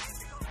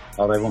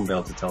 Oh, they won't be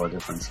able to tell the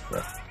difference,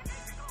 but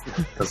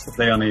because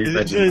they only eat Is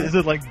Vegemite.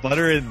 it like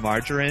butter and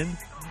margarine?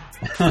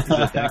 Is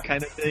it that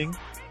kind of thing?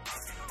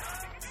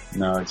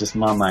 No, just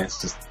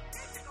Marmite's just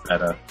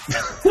better.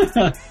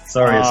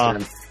 Sorry,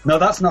 Australians. No,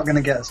 that's not going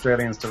to get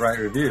Australians to write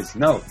reviews.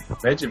 No,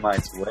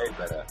 Vegemite's way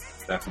better.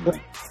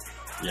 Definitely.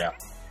 Yeah.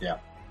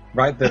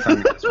 Write the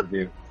Famicast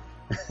review.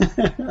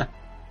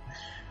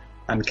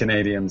 And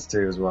Canadians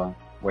too as well.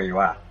 Where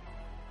you at?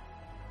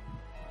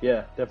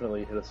 Yeah,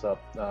 definitely hit us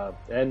up.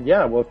 And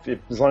yeah, well,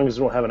 as long as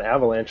we don't have an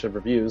avalanche of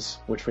reviews,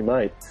 which we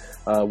might,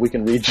 we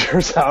can read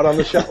yours out on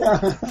the show.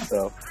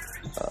 So,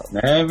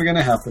 Never going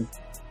to happen.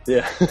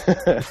 yeah.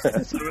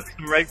 So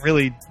write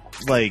really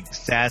like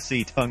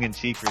sassy,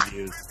 tongue-in-cheek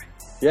reviews.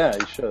 Yeah,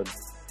 you should.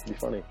 It'd be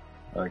funny.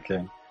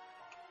 Okay.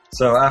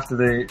 So after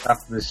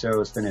the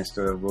show is finished,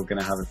 we're going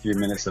to have a few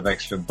minutes of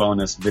extra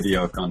bonus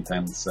video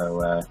content.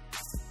 So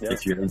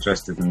if you're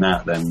interested in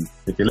that, then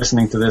if you're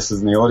listening to this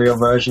as the audio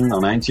version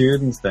on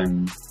iTunes,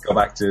 then go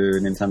back to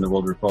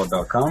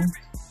NintendoWorldReport.com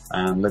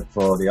and look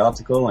for the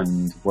article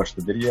and watch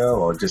the video,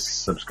 or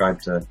just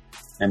subscribe to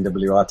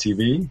NWR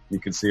TV. You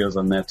can see us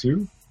on there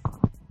too.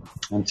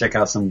 And check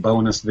out some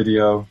bonus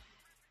video,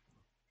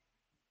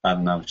 I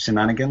don't know,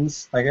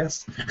 shenanigans, I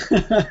guess.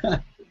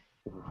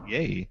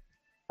 Yay.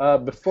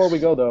 Before we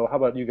go, though, how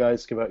about you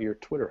guys give out your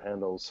Twitter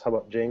handles? How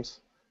about James?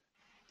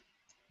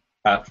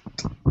 At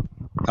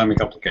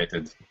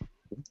Famicomplicated.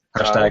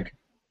 Hashtag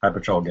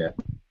HyperTrollGate.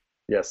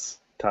 Yes.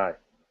 Ty?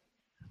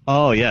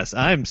 Oh yes,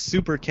 I'm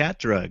Super Cat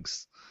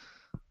Drugs.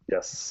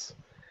 Yes.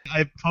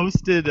 I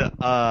posted if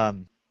I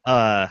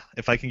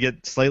can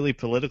get slightly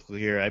political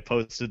here, I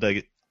posted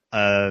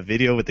a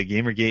video with the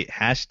Gamergate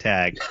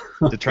hashtag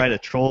to try to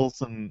troll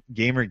some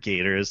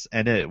Gamergaters,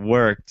 and it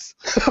worked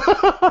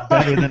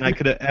better than I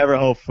could have ever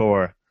hoped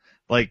for.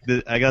 Like,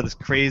 I got this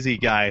crazy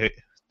guy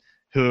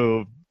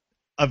who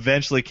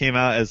eventually came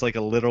out as like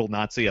a literal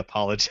Nazi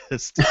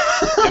apologist.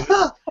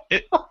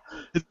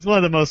 It's one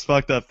of the most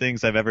fucked up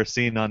things I've ever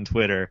seen on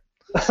Twitter.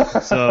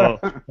 So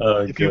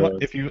if you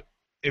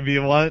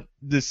want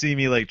to see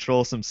me like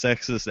troll some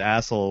sexist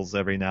assholes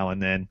every now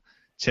and then,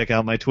 check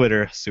out my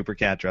Twitter, Super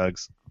Cat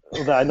Drugs.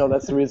 I know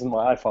that's the reason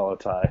why I follow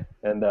Ty.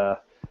 And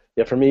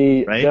yeah, for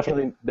me, Right?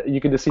 definitely, you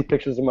can just see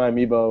pictures of my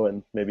amiibo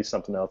and maybe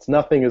something else.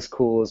 Nothing as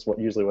cool as what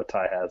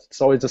Ty has.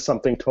 It's always just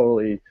something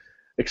totally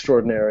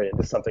extraordinary and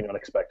just something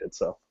unexpected.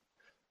 So,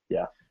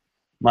 yeah.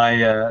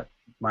 My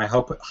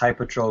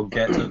Hypertroll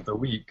Get of the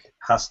Week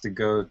has to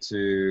go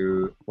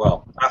to,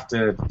 well,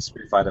 after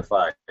Street Fighter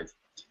V,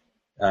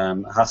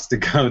 has to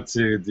go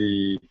to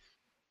the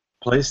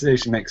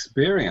PlayStation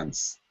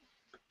Experience,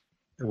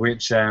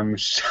 which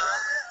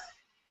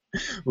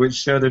which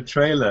showed a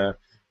trailer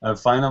of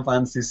Final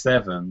Fantasy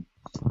VII.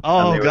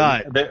 Oh,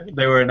 God.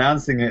 They were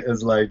announcing it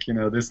as like,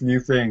 this new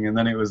thing, and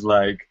then it was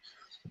like,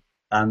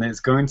 and it's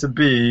going to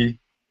be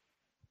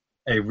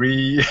a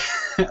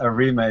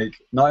remake,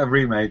 not a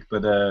remake,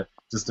 but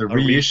just a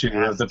reissue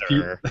of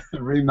the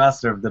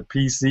remaster of the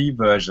PC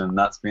version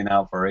that's been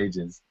out for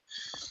ages.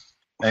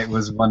 It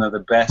was one of the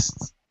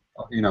best,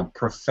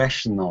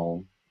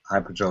 professional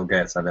Hypertroll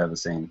Gets I've ever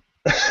seen.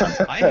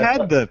 I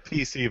had the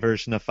PC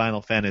version of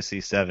Final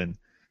Fantasy VII.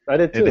 I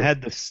did too. It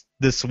had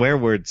the swear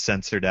word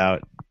censored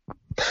out.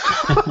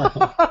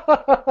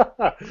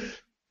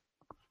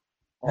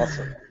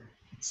 Awesome.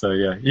 So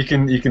yeah, you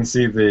can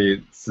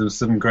see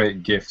some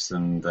great GIFs,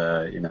 and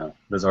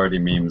there's already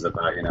memes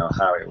about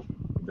how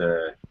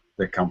the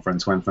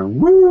conference went from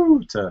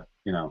woo to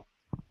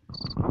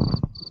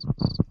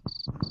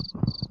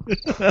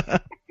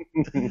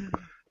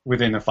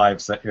within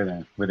 5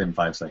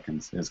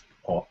 seconds is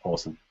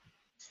awesome.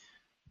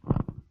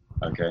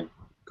 Okay.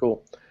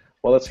 Cool.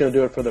 Well, that's going to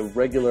do it for the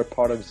regular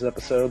part of this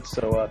episode.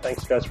 So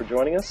thanks, guys, for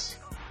joining us.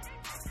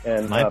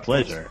 And My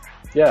pleasure.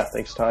 Yeah,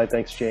 thanks, Ty.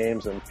 Thanks,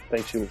 James. And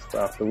thanks you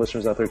for the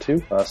listeners out there,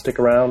 too. Stick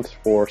around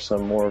for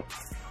some more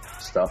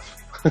stuff.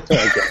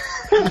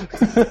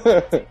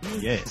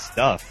 Yeah,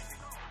 stuff.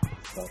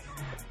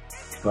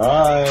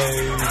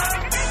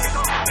 Bye.